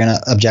pitch they're going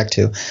to object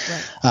to.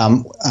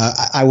 Right.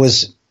 I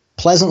was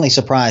pleasantly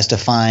surprised to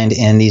find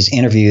in these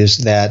interviews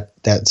that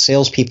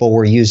salespeople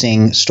were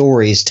using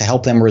stories to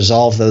help them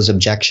resolve those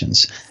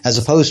objections, as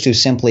opposed to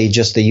simply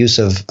just the use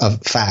of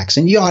facts.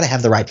 And you ought to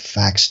have the right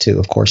facts too,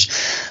 of course.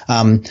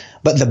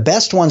 But the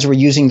best ones were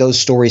using those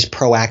stories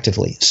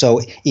proactively.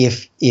 So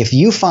if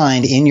you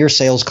find in your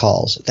sales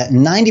calls that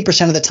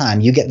 90% of the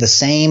time you get the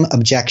same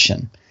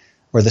objection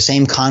or the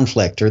same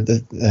conflict or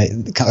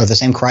the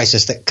same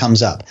crisis that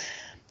comes up,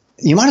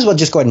 you might as well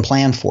just go ahead and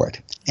plan for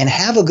it and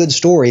have a good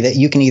story that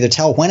you can either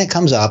tell when it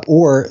comes up,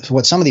 or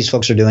what some of these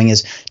folks are doing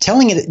is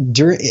telling it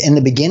in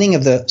the beginning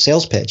of the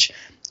sales pitch,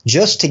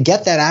 just to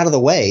get that out of the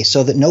way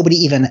so that nobody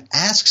even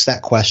asks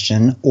that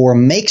question or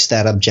makes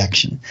that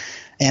objection.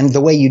 And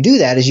the way you do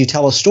that is you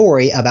tell a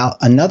story about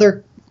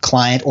another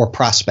client or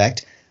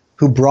prospect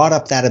who brought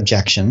up that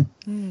objection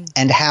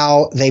and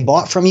how they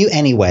bought from you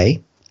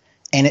anyway,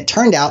 and it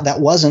turned out that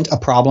wasn't a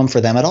problem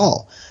for them at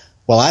all.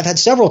 Well, I've had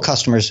several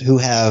customers who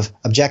have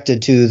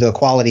objected to the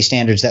quality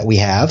standards that we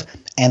have,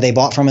 and they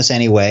bought from us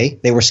anyway.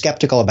 They were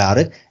skeptical about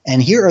it,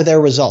 and here are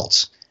their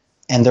results,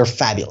 and they're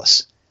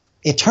fabulous.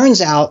 it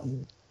turns out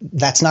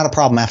that's not a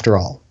problem after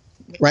all.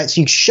 Right.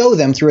 So you show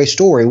them through a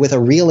story with a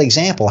real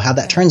example how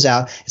that turns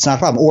out it's not a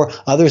problem. Or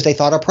others, they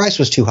thought our price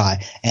was too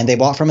high and they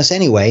bought from us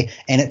anyway.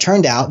 And it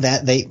turned out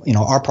that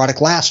our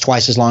product lasts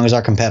twice as long as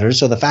our competitors.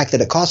 So the fact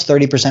that it costs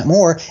 30%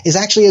 more is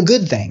actually a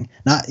good thing,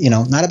 not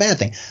a bad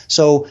thing.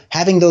 So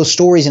having those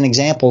stories and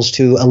examples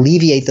to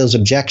alleviate those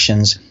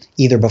objections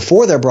either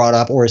before they're brought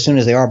up or as soon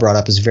as they are brought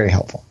up is very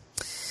helpful.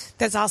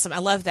 That's awesome. I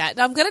love that.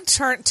 Now I'm going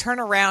to turn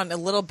around a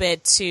little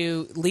bit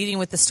to leading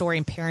with the story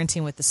and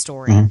parenting with the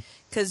story.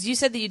 Because you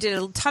said that you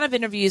did a ton of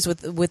interviews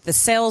with the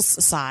sales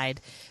side,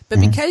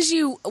 but because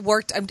you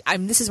worked,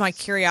 this is my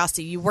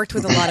curiosity, you worked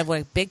with a lot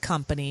of big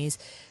companies.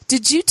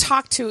 Did you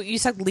talk to, you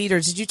said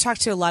leaders, did you talk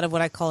to a lot of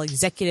what I call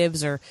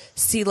executives or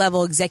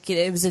C-level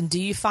executives? And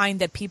do you find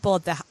that people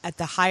at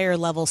the higher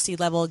level,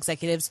 C-level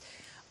executives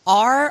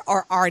are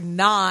or are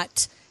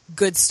not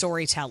good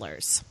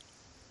storytellers?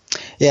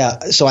 Yeah,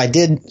 so I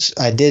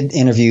did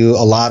interview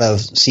a lot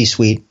of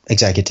C-suite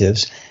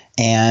executives.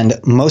 And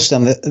most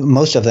of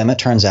them, it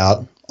turns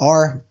out,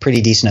 are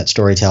pretty decent at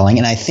storytelling.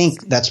 And I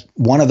think that's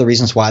one of the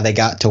reasons why they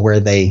got to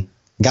where they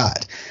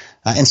got.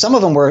 And some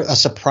of them were a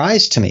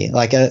surprise to me.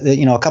 Like,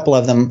 a couple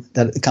of them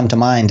that come to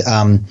mind.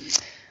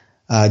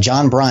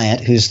 John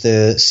Bryant, who's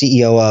the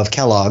CEO of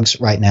Kellogg's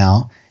right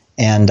now,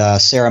 and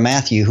Sarah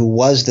Matthew, who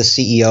was the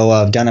CEO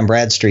of Dun &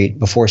 Bradstreet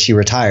before she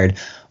retired.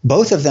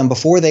 Both of them,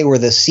 before they were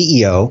the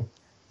CEO,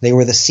 they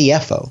were the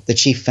CFO, the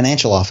Chief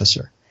Financial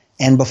Officer.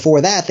 And before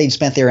that, they'd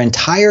spent their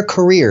entire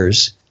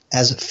careers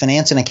as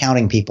finance and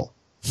accounting people.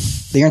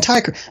 Their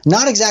entire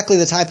not exactly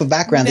the type of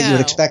background that you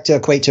would expect to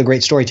equate to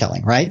great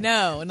storytelling, right?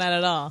 No, not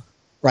at all.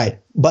 Right.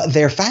 But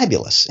they're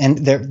fabulous. And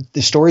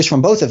the stories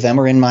from both of them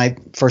are in my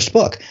first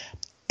book.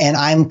 And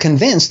I'm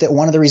convinced that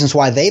one of the reasons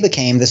why they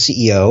became the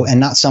CEO and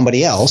not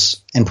somebody else,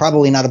 and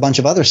probably not a bunch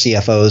of other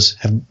CFOs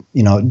have,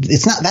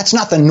 that's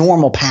not the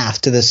normal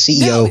path to the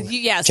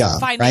CEO job.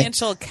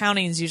 Financial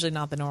accounting is usually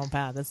not the normal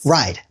path.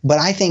 Right. But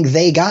I think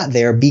they got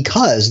there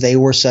because they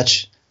were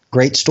such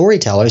great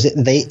storytellers.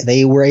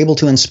 They were able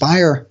to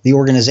inspire the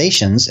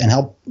organizations and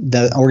help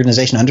the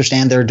organization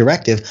understand their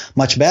directive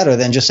much better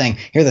than just saying,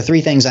 here are the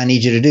 3 things I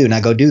need you to do. Now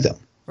go do them.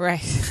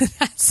 Right.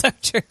 That's so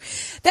true.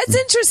 That's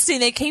interesting.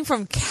 They came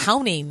from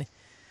counting.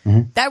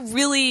 That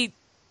really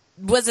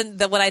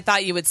wasn't what I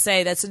thought you would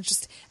say. That's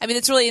interesting. I mean,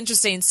 it's really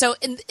interesting. So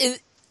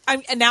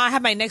and now I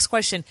have my next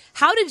question.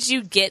 How did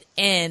you get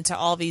into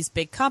all these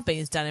big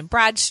companies, Dun &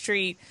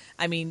 Bradstreet?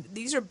 I mean,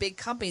 these are big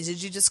companies.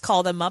 Did you just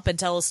call them up and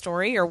tell a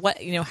story, or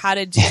what? How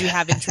did you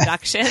have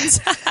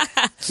introductions?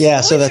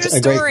 Yeah, so that's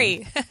a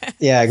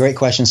great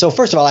question. So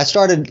first of all, I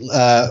started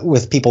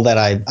with people that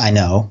I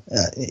know.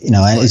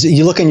 And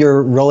you look in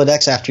your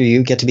Rolodex after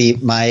you get to be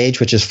my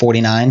age, which is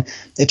 49.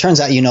 It turns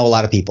out you know a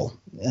lot of people.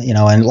 And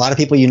a lot of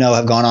people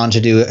have gone on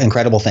to do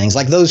incredible things.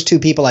 Like those 2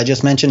 people I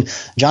just mentioned.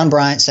 John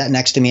Bryant sat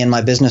next to me in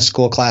my business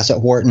school class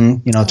at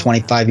Wharton,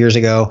 25 years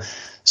ago.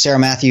 Sarah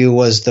Matthew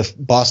was the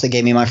boss that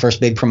gave me my first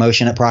big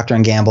promotion at Procter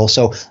 & Gamble.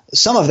 So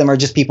some of them are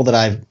just people that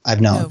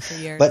I've known.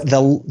 But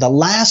the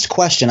last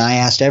question I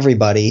asked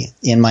everybody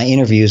in my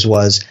interviews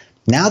was,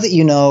 now that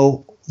you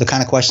know the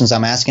kind of questions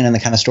I'm asking and the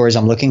kind of stories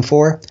I'm looking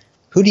for,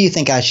 who do you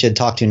think I should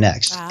talk to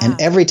next?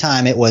 And every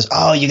time it was,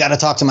 you got to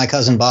talk to my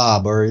cousin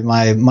Bob or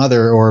my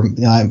mother or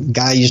a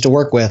guy I used to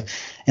work with.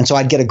 And so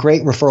I'd get a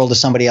great referral to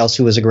somebody else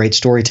who was a great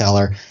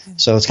storyteller.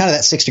 So it's kind of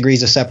that 6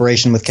 degrees of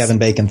separation with Kevin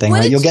Bacon thing,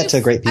 right? You'll get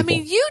to great people. I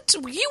mean,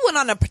 you went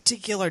on a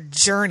particular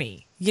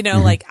journey,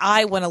 like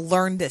I want to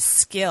learn this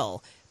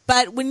skill.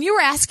 But when you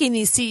were asking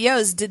these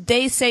CEOs, did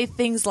they say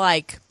things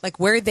like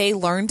where they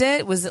learned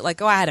it? Was it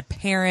like, I had a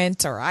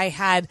parent or I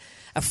had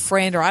a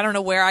friend or I don't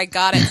know where I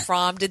got it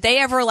from? Did they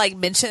ever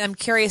mention? I'm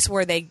curious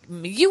where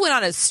you went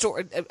on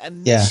a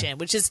mission,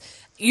 which is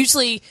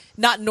usually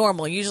not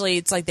normal. Usually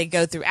it's like they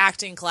go through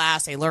acting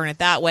class, they learn it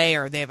that way,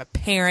 or they have a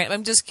parent.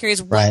 I'm just curious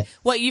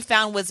what you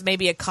found was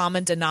maybe a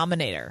common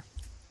denominator.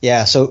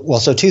 Yeah.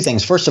 So 2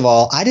 things. First of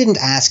all, I didn't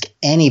ask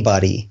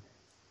anybody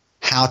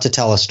how to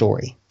tell a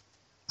story.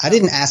 I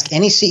didn't ask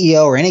any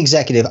CEO or any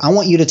executive, I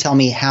want you to tell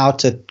me how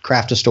to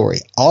craft a story.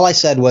 All I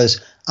said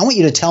was, I want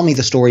you to tell me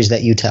the stories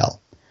that you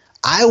tell.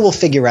 I will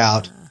figure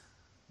out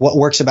what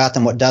works about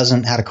them, what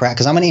doesn't, how to craft,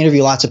 because I'm going to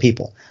interview lots of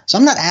people. So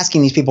I'm not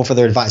asking these people for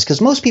their advice,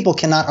 because most people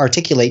cannot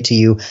articulate to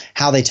you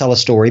how they tell a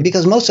story,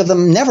 because most of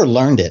them never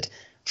learned it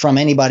from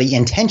anybody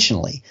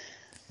intentionally.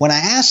 When I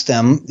asked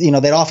them,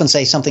 they'd often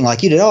say something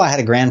like, I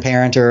had a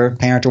grandparent or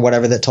parent or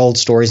whatever that told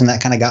stories, and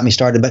that kind of got me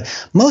started.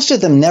 But most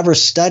of them never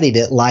studied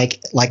it like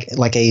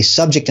a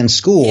subject in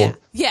school.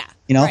 Yeah.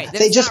 Right.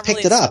 They just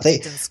picked it up.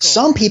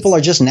 Some people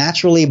are just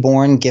naturally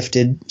born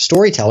gifted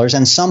storytellers,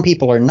 and some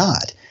people are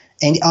not.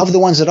 And of the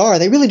ones that are,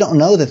 they really don't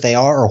know that they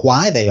are or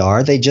why they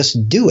are. They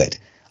just do it.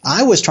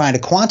 I was trying to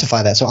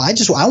quantify that. So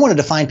I wanted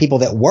to find people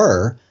that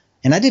were,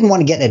 and I didn't want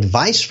to get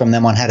advice from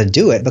them on how to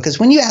do it, because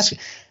when you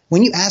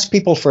ask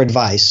people for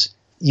advice,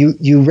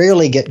 you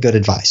rarely get good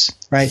advice,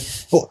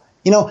 right? Well,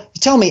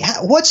 Tell me,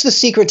 what's the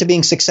secret to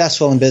being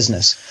successful in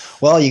business?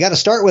 Well, you got to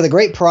start with a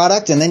great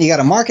product, and then you got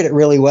to market it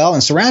really well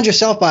and surround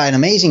yourself by an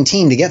amazing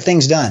team to get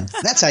things done.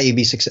 That's how you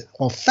be successful.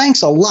 Well,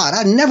 thanks a lot.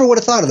 I never would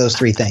have thought of those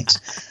three things.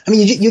 I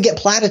mean, you get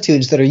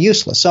platitudes that are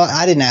useless. So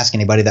I didn't ask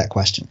anybody that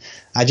question.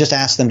 I just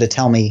asked them to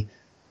tell me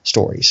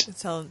stories.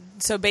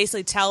 So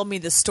basically tell me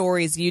the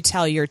stories you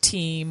tell your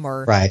team,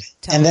 or right.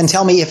 And then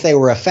tell me if they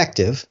were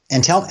effective,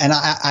 and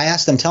I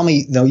asked them, tell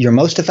me your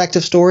most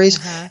effective stories,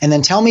 and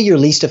then tell me your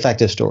least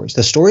effective stories.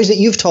 The stories that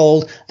you've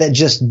told that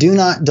just do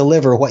not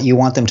deliver what you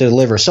want them to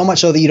deliver, so much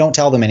so that you don't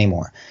tell them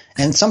anymore.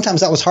 And sometimes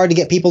that was hard to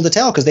get people to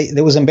tell because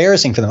it was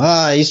embarrassing for them.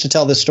 I used to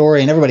tell this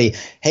story and everybody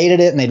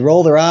hated it and they'd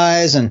roll their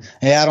eyes and,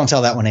 I don't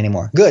tell that one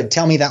anymore. Good.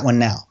 Tell me that one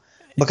now.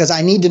 Because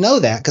I need to know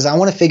that, because I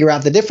want to figure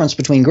out the difference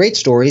between great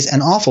stories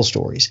and awful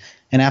stories.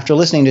 And after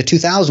listening to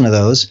 2,000 of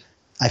those,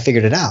 I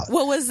figured it out.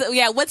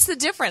 What's the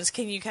difference?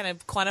 Can you kind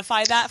of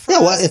quantify that for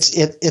us? Well,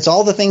 it's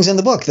all the things in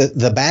the book.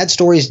 The bad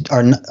stories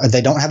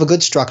they don't have a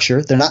good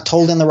structure. They're not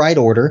told in the right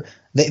order.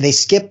 They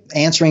skip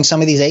answering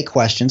some of these 8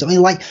 questions. I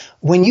mean, like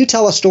when you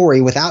tell a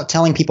story without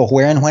telling people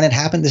where and when it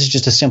happened, this is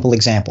just a simple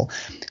example.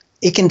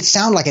 It can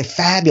sound like a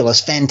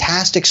fabulous,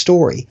 fantastic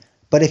story,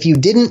 but if you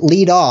didn't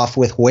lead off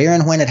with where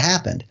and when it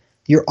happened,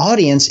 your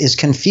audience is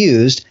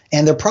confused,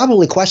 and they're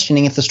probably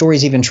questioning if the story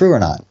is even true or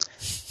not,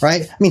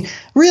 right? I mean,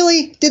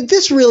 really? Did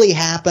this really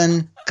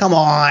happen? Come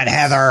on,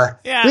 Heather.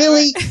 Yeah.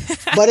 Really?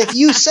 But if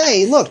you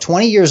say, look,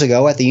 20 years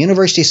ago at the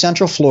University of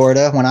Central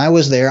Florida, when I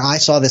was there, I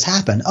saw this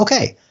happen.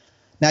 Okay.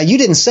 Now, you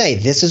didn't say,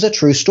 this is a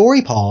true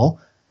story, Paul.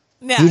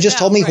 You just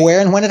told me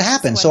where and when it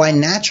happened. So I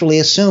naturally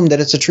assume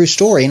that it's a true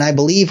story, and I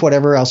believe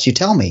whatever else you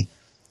tell me.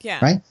 Yeah.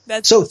 Right?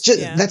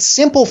 That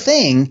simple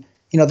thing,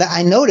 that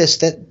I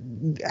noticed that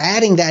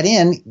adding that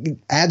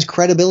in adds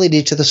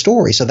credibility to the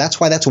story. So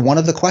that's why that's one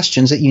of the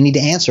questions that you need to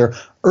answer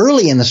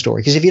early in the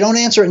story. Because if you don't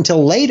answer it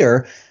until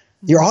later,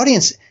 your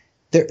audience,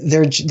 they're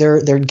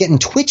getting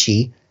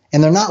twitchy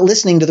and they're not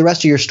listening to the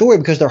rest of your story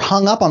because they're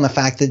hung up on the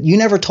fact that you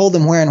never told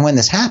them where and when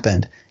this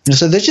happened.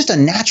 So there's just a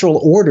natural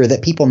order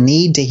that people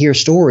need to hear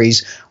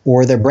stories,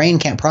 or their brain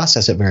can't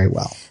process it very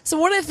well. So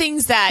one of the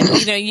things that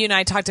you and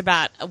I talked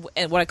about,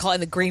 what I call in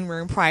the green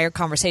room prior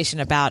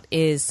conversation about,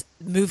 is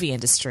movie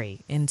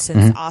industry. And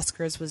since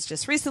Oscars was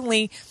just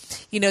recently,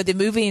 the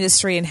movie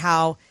industry and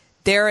how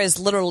there is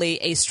literally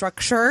a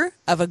structure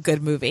of a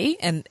good movie,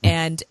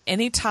 and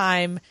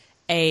anytime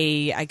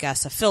a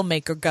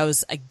filmmaker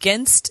goes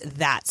against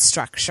that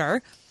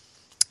structure,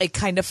 it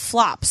kind of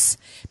flops,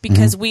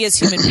 because we as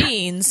human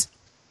beings,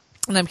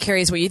 and I'm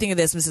curious what you think of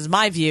this is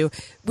my view,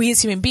 we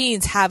as human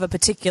beings have a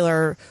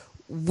particular,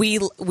 we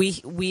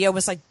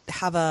almost like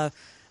have a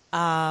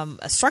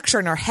structure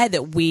in our head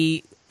that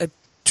we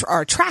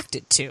are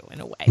attracted to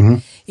in a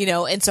way,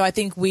 and so I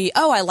think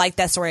I like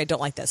that story, I don't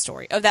like that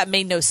story. Oh, that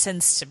made no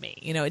sense to me.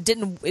 It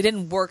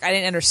didn't work. I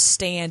didn't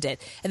understand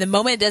it. And the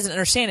moment it doesn't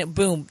understand it,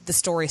 boom, the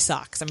story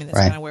sucks. I mean, that's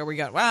kind of where we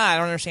go. I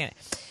don't understand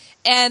it.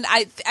 And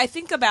I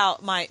think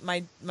about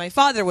my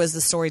father was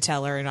the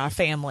storyteller in our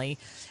family,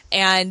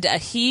 and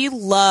he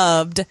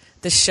loved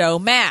the show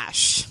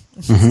MASH.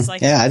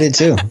 I did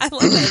too. I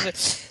love that.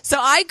 So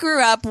I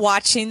grew up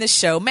watching the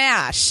show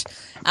MASH.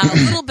 A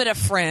little bit of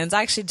Friends.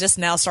 I actually just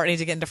now starting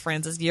to get into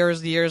Friends. It's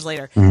years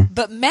later.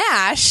 But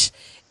MASH,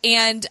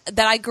 and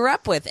that I grew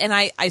up with. And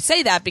I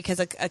say that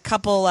because a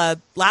couple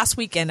last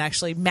weekend,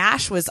 actually,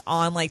 MASH was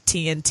on like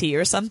TNT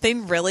or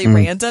something really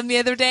random the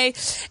other day.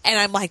 And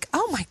I'm like,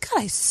 oh my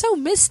God, I so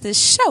miss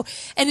this show.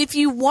 And if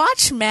you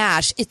watch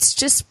MASH, it's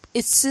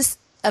just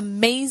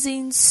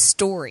amazing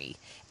story.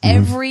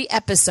 Every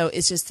episode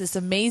is just this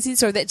amazing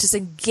story that just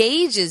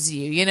engages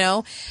you,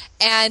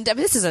 And I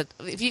mean,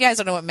 if you guys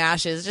don't know what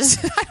MASH is,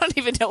 I don't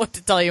even know what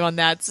to tell you on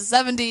that. It's a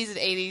 70s and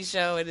 80s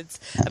show, and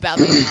it's about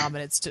Vietnam,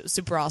 and it's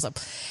super awesome.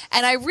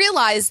 And I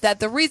realized that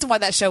the reason why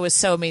that show was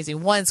so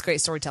amazing, one, it's great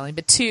storytelling,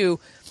 but two,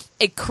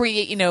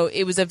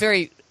 it was a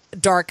very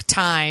dark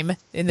time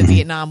in the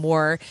Vietnam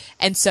War,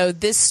 and so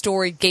this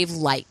story gave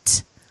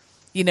light.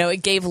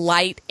 It gave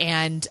light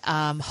and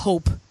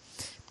hope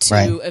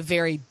to a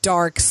very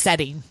dark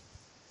setting,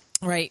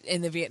 right,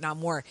 in the Vietnam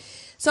War.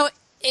 So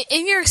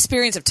in your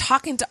experience of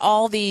talking to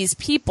all these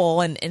people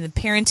and in the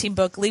parenting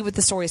book, Lead with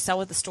the Story, Sell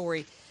with the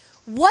Story,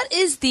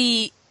 what's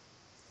the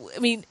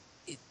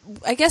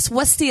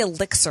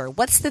elixir?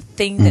 What's the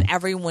thing that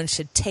everyone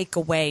should take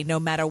away, no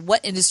matter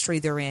what industry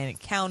they're in,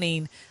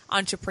 accounting,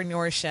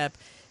 entrepreneurship?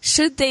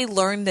 Should they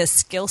learn this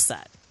skill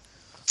set?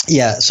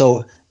 Yeah,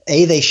 so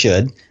they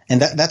should, and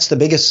that's the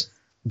biggest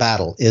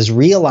battle, is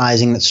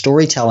realizing that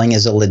storytelling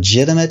is a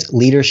legitimate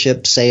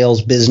leadership,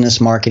 sales,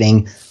 business,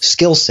 marketing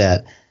skill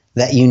set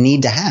that you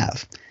need to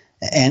have,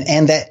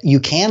 and that you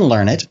can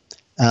learn it,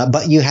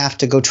 but you have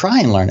to go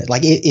try and learn it.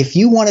 Like if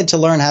you wanted to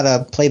learn how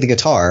to play the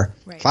guitar,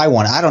 I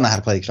don't know how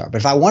to play the guitar,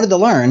 but if I wanted to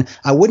learn,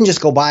 I wouldn't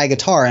just go buy a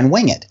guitar and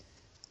wing it.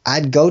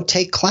 I'd go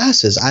take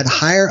classes. I'd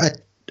hire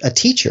a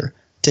teacher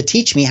to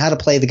teach me how to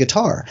play the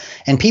guitar.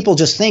 And people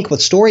just think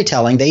with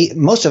storytelling,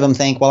 most of them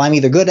think, well, I'm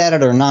either good at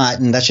it or not,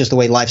 and that's just the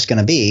way life's going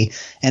to be.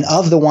 And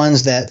of the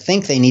ones that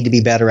think they need to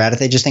be better at it,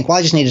 they just think, well,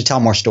 I just need to tell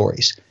more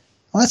stories.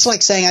 Well, that's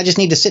like saying I just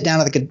need to sit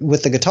down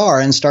with the guitar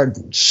and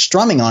start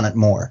strumming on it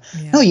more.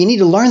 Yeah. No, you need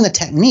to learn the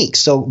technique.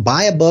 So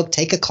buy a book,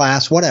 take a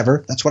class,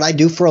 whatever. That's what I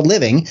do for a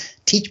living,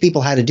 teach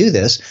people how to do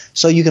this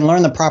so you can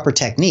learn the proper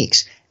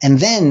techniques and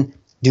then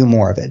do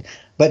more of it.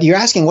 But you're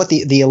asking what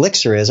the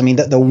elixir is. I mean,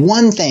 the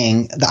one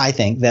thing that I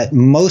think that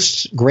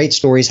most great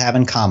stories have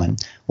in common,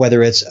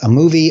 whether it's a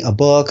movie, a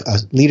book, a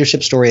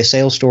leadership story, a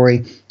sales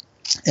story,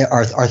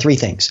 are three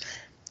things.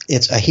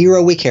 It's a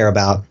hero we care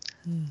about,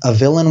 a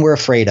villain we're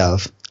afraid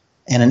of,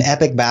 and an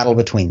epic battle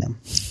between them,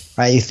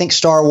 right? You think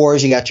Star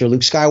Wars, you got your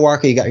Luke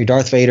Skywalker, you got your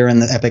Darth Vader,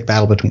 and the epic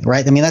battle between them,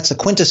 right? I mean, that's the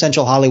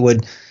quintessential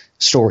Hollywood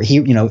story.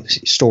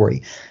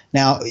 Story.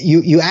 Now,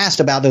 you asked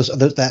about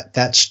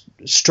that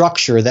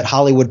structure that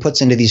Hollywood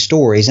puts into these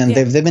stories, and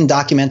they've been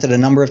documented a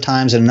number of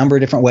times in a number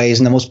of different ways.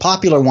 And the most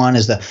popular one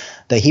is the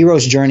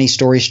hero's journey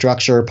story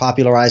structure,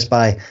 popularized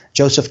by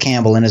Joseph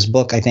Campbell in his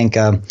book, I think,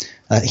 A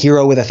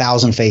Hero with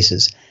 1,000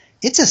 Faces.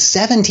 It's a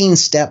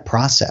 17-step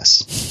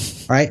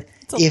process, right?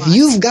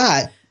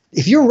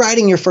 If you're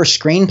writing your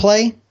first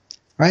screenplay,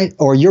 right,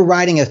 or you're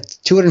writing a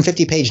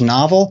 250-page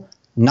novel,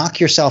 knock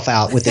yourself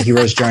out with the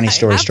hero's journey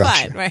story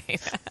structure. Fun,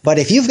 right? But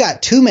if you've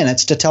got 2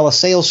 minutes to tell a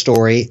sales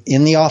story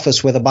in the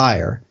office with a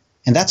buyer,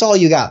 and that's all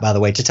you got, by the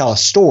way, to tell a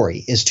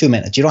story is 2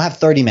 minutes. You don't have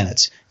 30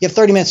 minutes. You have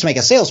 30 minutes to make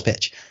a sales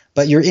pitch,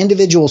 but your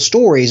individual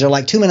stories are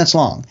like 2 minutes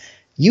long.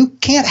 You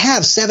can't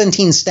have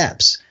 17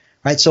 steps,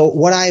 right? So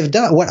what I've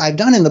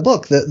done in the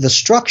book, the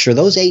structure,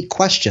 those 8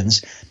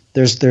 questions,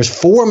 there's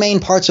 4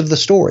 main parts of the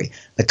story: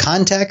 the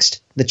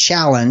context, the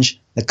challenge,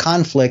 the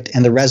conflict,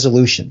 and the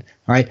resolution.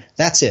 All right,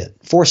 that's it.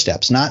 4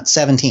 steps, not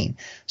 17.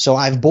 So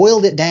I've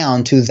boiled it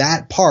down to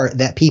that part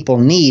that people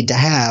need to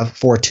have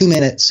for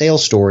 2-minute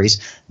sales stories,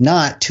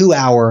 not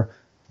 2-hour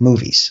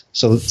movies.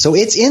 So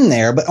it's in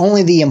there, but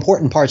only the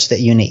important parts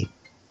that you need.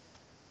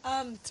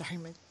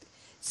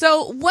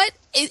 So what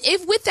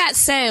if with that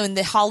sound,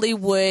 the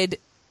Hollywood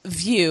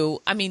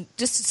view? I mean,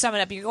 just to sum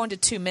it up, you're going to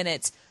 2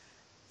 minutes.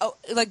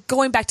 Like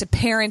going back to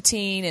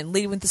parenting and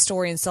leading with the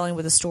story and selling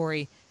with the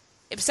story,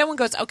 if someone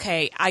goes,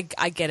 okay, I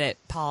get it,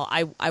 Paul,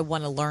 I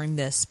want to learn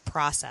this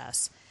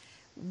process,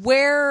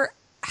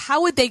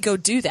 how would they go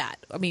do that?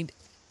 I mean,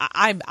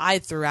 I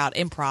threw out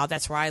improv.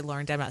 That's where I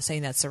learned. I'm not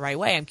saying that's the right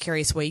way. I'm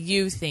curious what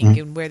you think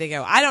and where they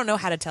go. I don't know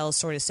how to tell a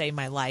story to save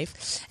my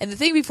life. And the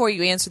thing before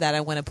you answer that,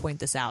 I want to point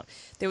this out.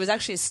 There was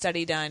actually a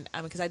study done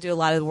because I do a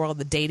lot of the world of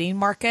the dating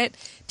market,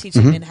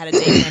 teaching men how to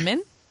date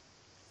women.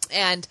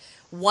 And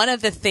one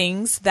of the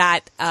things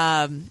that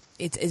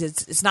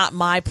it's not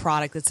my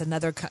product; it's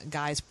another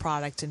guy's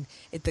product, and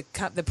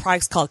the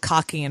product's called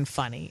Cocky and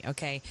Funny.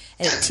 Okay,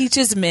 and it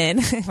teaches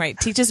men, right?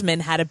 Teaches men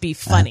how to be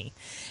funny.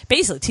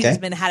 Basically, teaches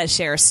men how to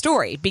share a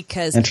story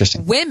because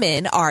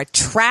women are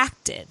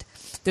attracted.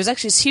 There's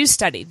actually this huge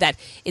study that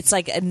it's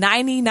like a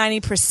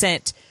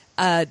 90%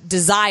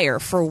 desire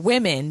for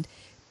women,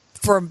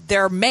 for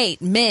their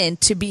men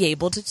to be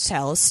able to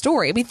tell a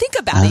story. I mean, think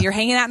about it. You're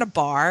hanging out in a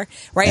bar,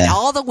 right? Yeah. And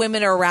all the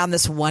women are around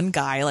this one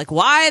guy. Like,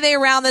 why are they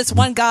around this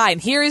one guy?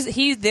 And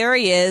there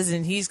he is,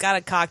 and he's got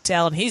a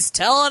cocktail, and he's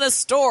telling a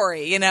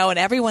story, and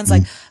everyone's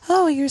like,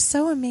 oh, you're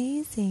so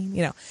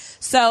amazing,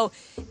 So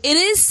it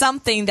is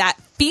something that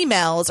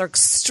females are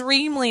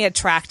extremely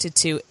attracted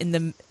to in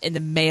the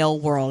male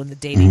world, in the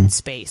dating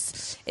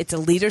space. It's a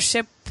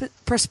leadership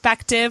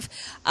perspective.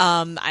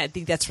 I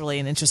think that's really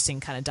an interesting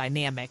kind of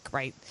dynamic,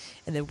 right,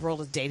 in the world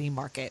of dating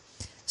market.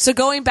 So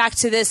going back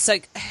to this,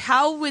 like,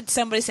 how would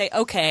somebody say,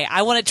 okay,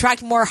 I want to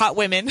attract more hot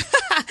women,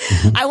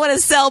 I want to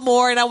sell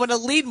more, and I want to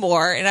lead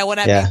more, and I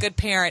want to be a good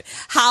parent.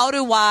 How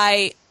do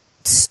I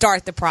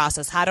start the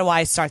process? How do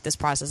I start this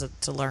process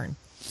to learn?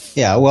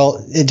 Yeah,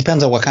 well, it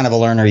depends on what kind of a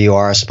learner you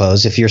are, I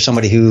suppose. If you're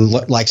somebody who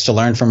likes to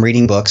learn from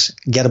reading books,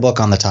 get a book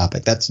on the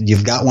topic.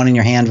 You've got one in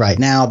your hand right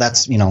now.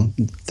 That's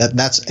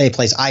a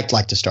place I'd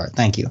like to start.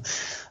 Thank you.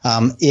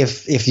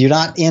 If you're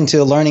not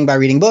into learning by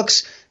reading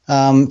books,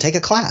 take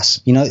a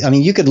class.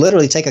 You could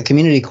literally take a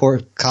community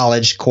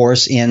college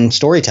course in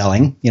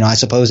storytelling, I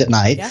suppose at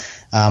night. Yeah.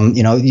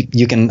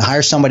 You can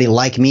hire somebody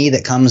like me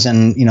that comes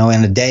and, in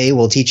a day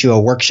will teach you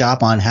a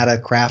workshop on how to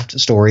craft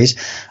stories.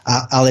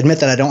 I'll admit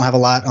that I don't have a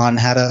lot on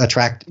how to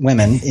attract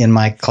women in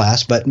my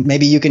class, but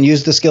maybe you can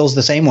use the skills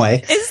the same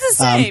way. It's the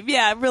same.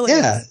 Yeah, it really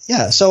is.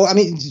 Yeah. So,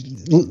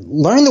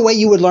 learn the way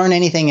you would learn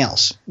anything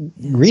else.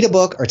 Read a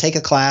book or take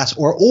a class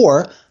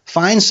or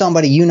find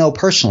somebody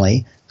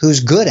personally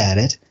who's good at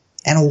it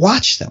and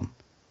watch them.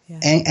 Yeah.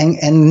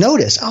 And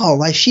notice,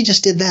 like she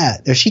just did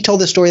that, or she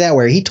told this story that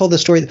way, or he told this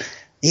story.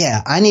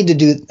 Yeah, I need to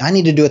do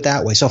it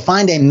that way. So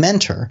find a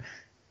mentor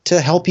to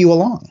help you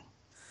along.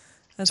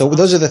 That's awesome.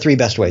 Those are the 3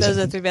 best ways. Those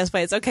are the 3 best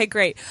ways. Okay,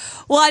 great.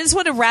 Well, I just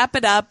want to wrap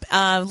it up.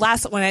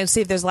 When I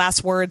see if there's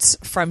last words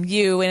from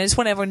you, and I just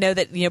want everyone to know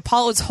that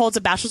Paul holds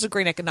a bachelor's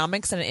degree in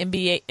economics and an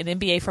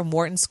MBA from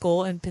Wharton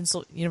School in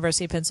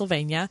University of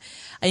Pennsylvania.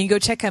 And you can go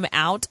check him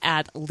out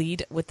at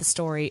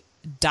leadwiththestory.com.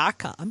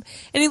 havershavenwood.com.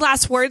 Any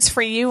last words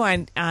for you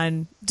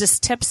on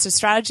just tips or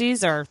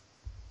strategies or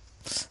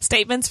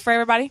statements for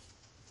everybody?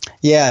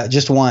 Yeah,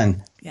 just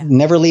one. Yeah.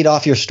 Never lead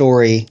off your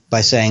story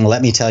by saying,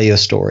 let me tell you a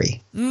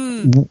story.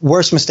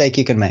 Worst mistake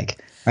you can make.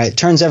 Right?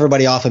 Turns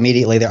everybody off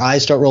immediately. Their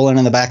eyes start rolling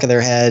in the back of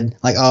their head.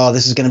 Like, oh,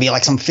 this is going to be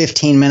like some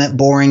 15-minute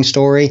boring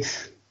story.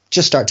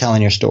 Just start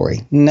telling your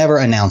story. Never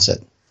announce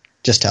it.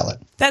 Just tell it.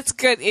 That's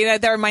good.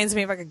 That reminds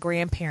me of like a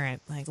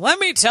grandparent. Like, let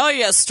me tell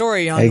you a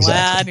story, young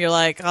lad. And you're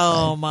like,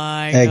 oh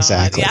my God.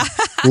 Exactly. Yeah.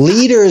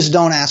 Leaders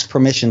don't ask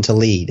permission to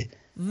lead.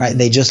 Right?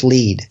 They just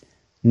lead.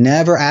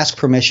 Never ask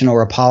permission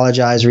or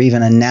apologize or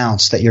even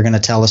announce that you're going to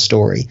tell a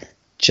story.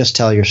 Just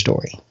tell your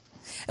story.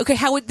 Okay. I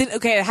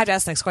have to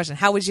ask the next question.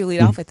 How would you lead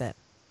off with it?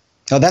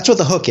 Oh, that's what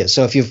the hook is.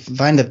 So if you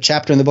find the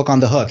chapter in the book on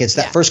the hook, it's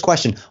that first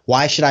question.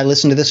 Why should I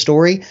listen to this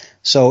story?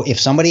 So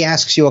if somebody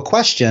asks you a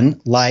question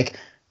like,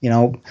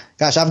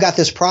 gosh, I've got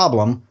this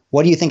problem.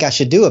 What do you think I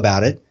should do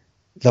about it?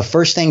 The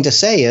first thing to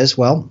say is,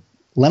 well,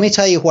 let me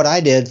tell you what I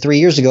did 3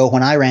 years ago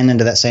when I ran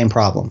into that same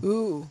problem.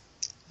 Ooh.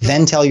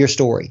 Then tell your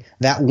story.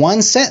 That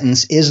one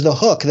sentence is the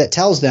hook that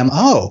tells them,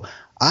 oh,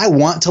 I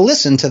want to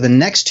listen to the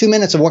next 2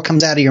 minutes of what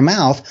comes out of your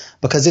mouth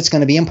because it's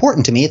going to be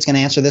important to me. It's going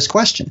to answer this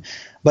question.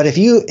 But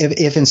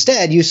if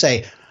instead you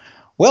say,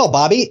 well,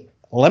 Bobby,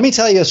 let me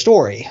tell you a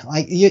story,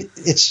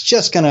 it's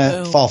just going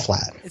to fall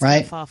flat,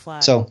 right? Fall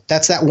flat. So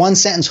that's that one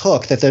sentence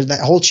hook that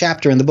whole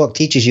chapter in the book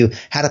teaches you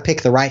how to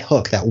pick the right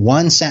hook, that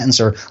one sentence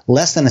or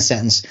less than a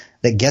sentence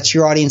that gets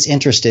your audience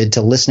interested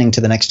to listening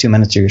to the next 2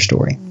 minutes of your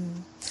story.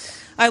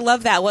 I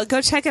love that. Well,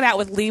 go check it out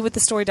with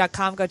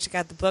leadwiththestory.com. Go check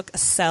out the book,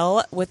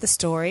 Sell with the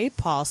Story,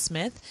 Paul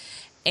Smith.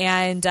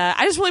 And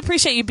I just really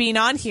appreciate you being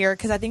on here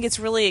because I think it's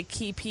really a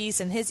key piece.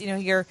 And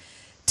your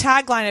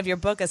tagline of your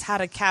book is how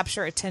to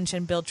capture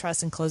attention, build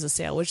trust, and close a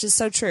sale, which is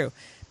so true.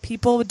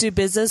 People do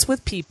business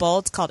with people.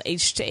 It's called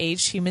H to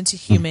H, human to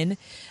human.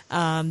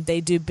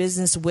 They do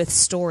business with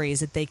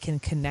stories that they can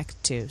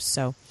connect to.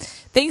 So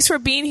thanks for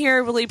being here. I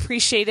really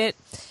appreciate it.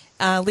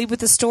 Lead with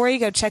the Story.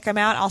 Go check them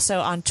out. Also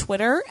on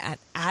Twitter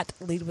at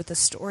Lead with the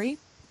Story.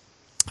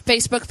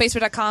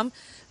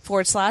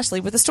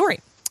 Facebook.com/Lead with the Story.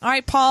 All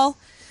right, Paul.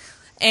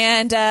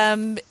 And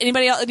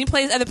anybody else?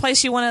 Other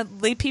place you want to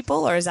lead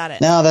people, or is that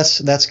it? No,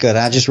 that's good.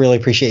 I just really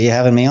appreciate you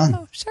having me on.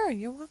 Oh, sure.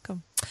 You're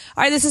welcome.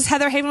 All right, this is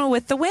Heather Havenwood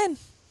with The Win.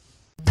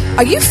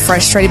 Are you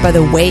frustrated by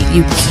the weight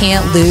you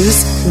can't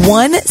lose?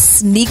 One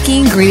sneaky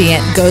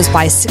ingredient goes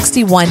by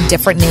 61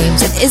 different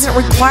names and isn't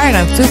required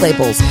on food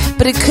labels,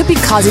 but it could be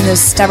causing those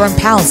stubborn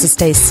pounds to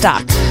stay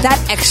stuck. That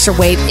extra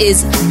weight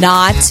is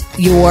not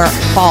your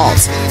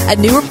fault. A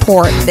new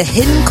report, The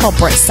Hidden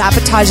Culprit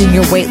Sabotaging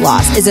Your Weight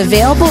Loss, is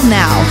available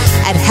now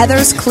at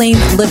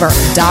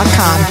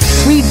heatherscleanliver.com.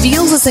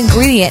 Reveals this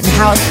ingredient and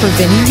how it's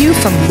preventing you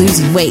from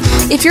losing weight.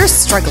 If you're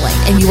struggling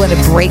and you want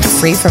to break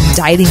free from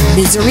dieting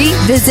misery,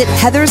 visit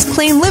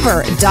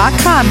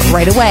heatherscleanliver.com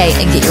right away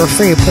and get your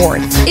free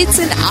report. It's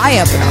an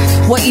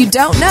eye-opener. What you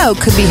don't know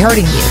could be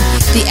hurting you.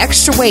 The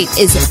extra weight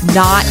is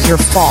not your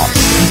fault.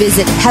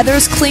 Visit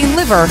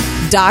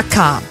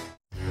heatherscleanliver.com.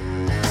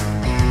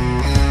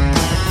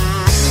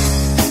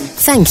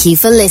 Thank you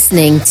for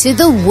listening to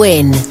The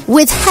Win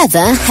with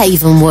Heather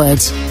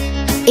Havenwood.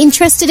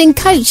 Interested in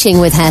coaching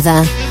with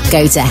Heather?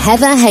 Go to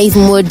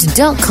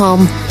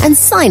heatherhavenwood.com and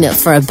sign up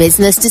for a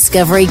business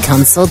discovery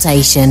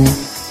consultation.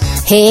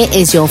 Here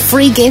is your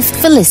free gift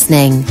for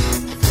listening.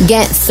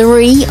 Get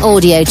 3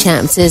 audio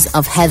chapters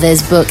of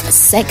Heather's book,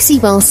 Sexy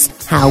Boss,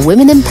 How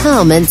Women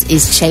Empowerment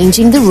is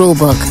Changing the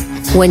Rulebook,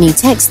 when you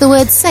text the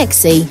word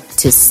sexy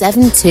to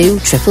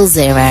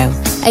 72000.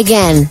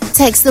 Again,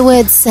 text the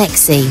word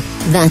sexy,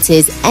 that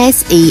is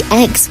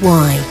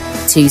SEXY,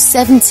 to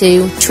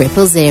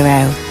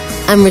 72000,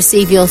 and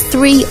receive your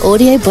 3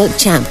 audiobook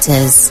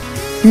chapters.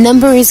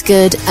 Number is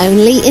good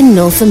only in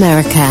North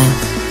America.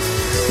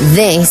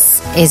 This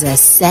is a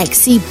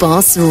Sexy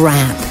Boss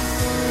Wrap.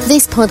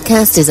 This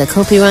podcast is a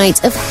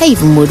copyright of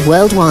Havenwood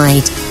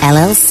Worldwide,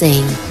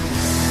 LLC.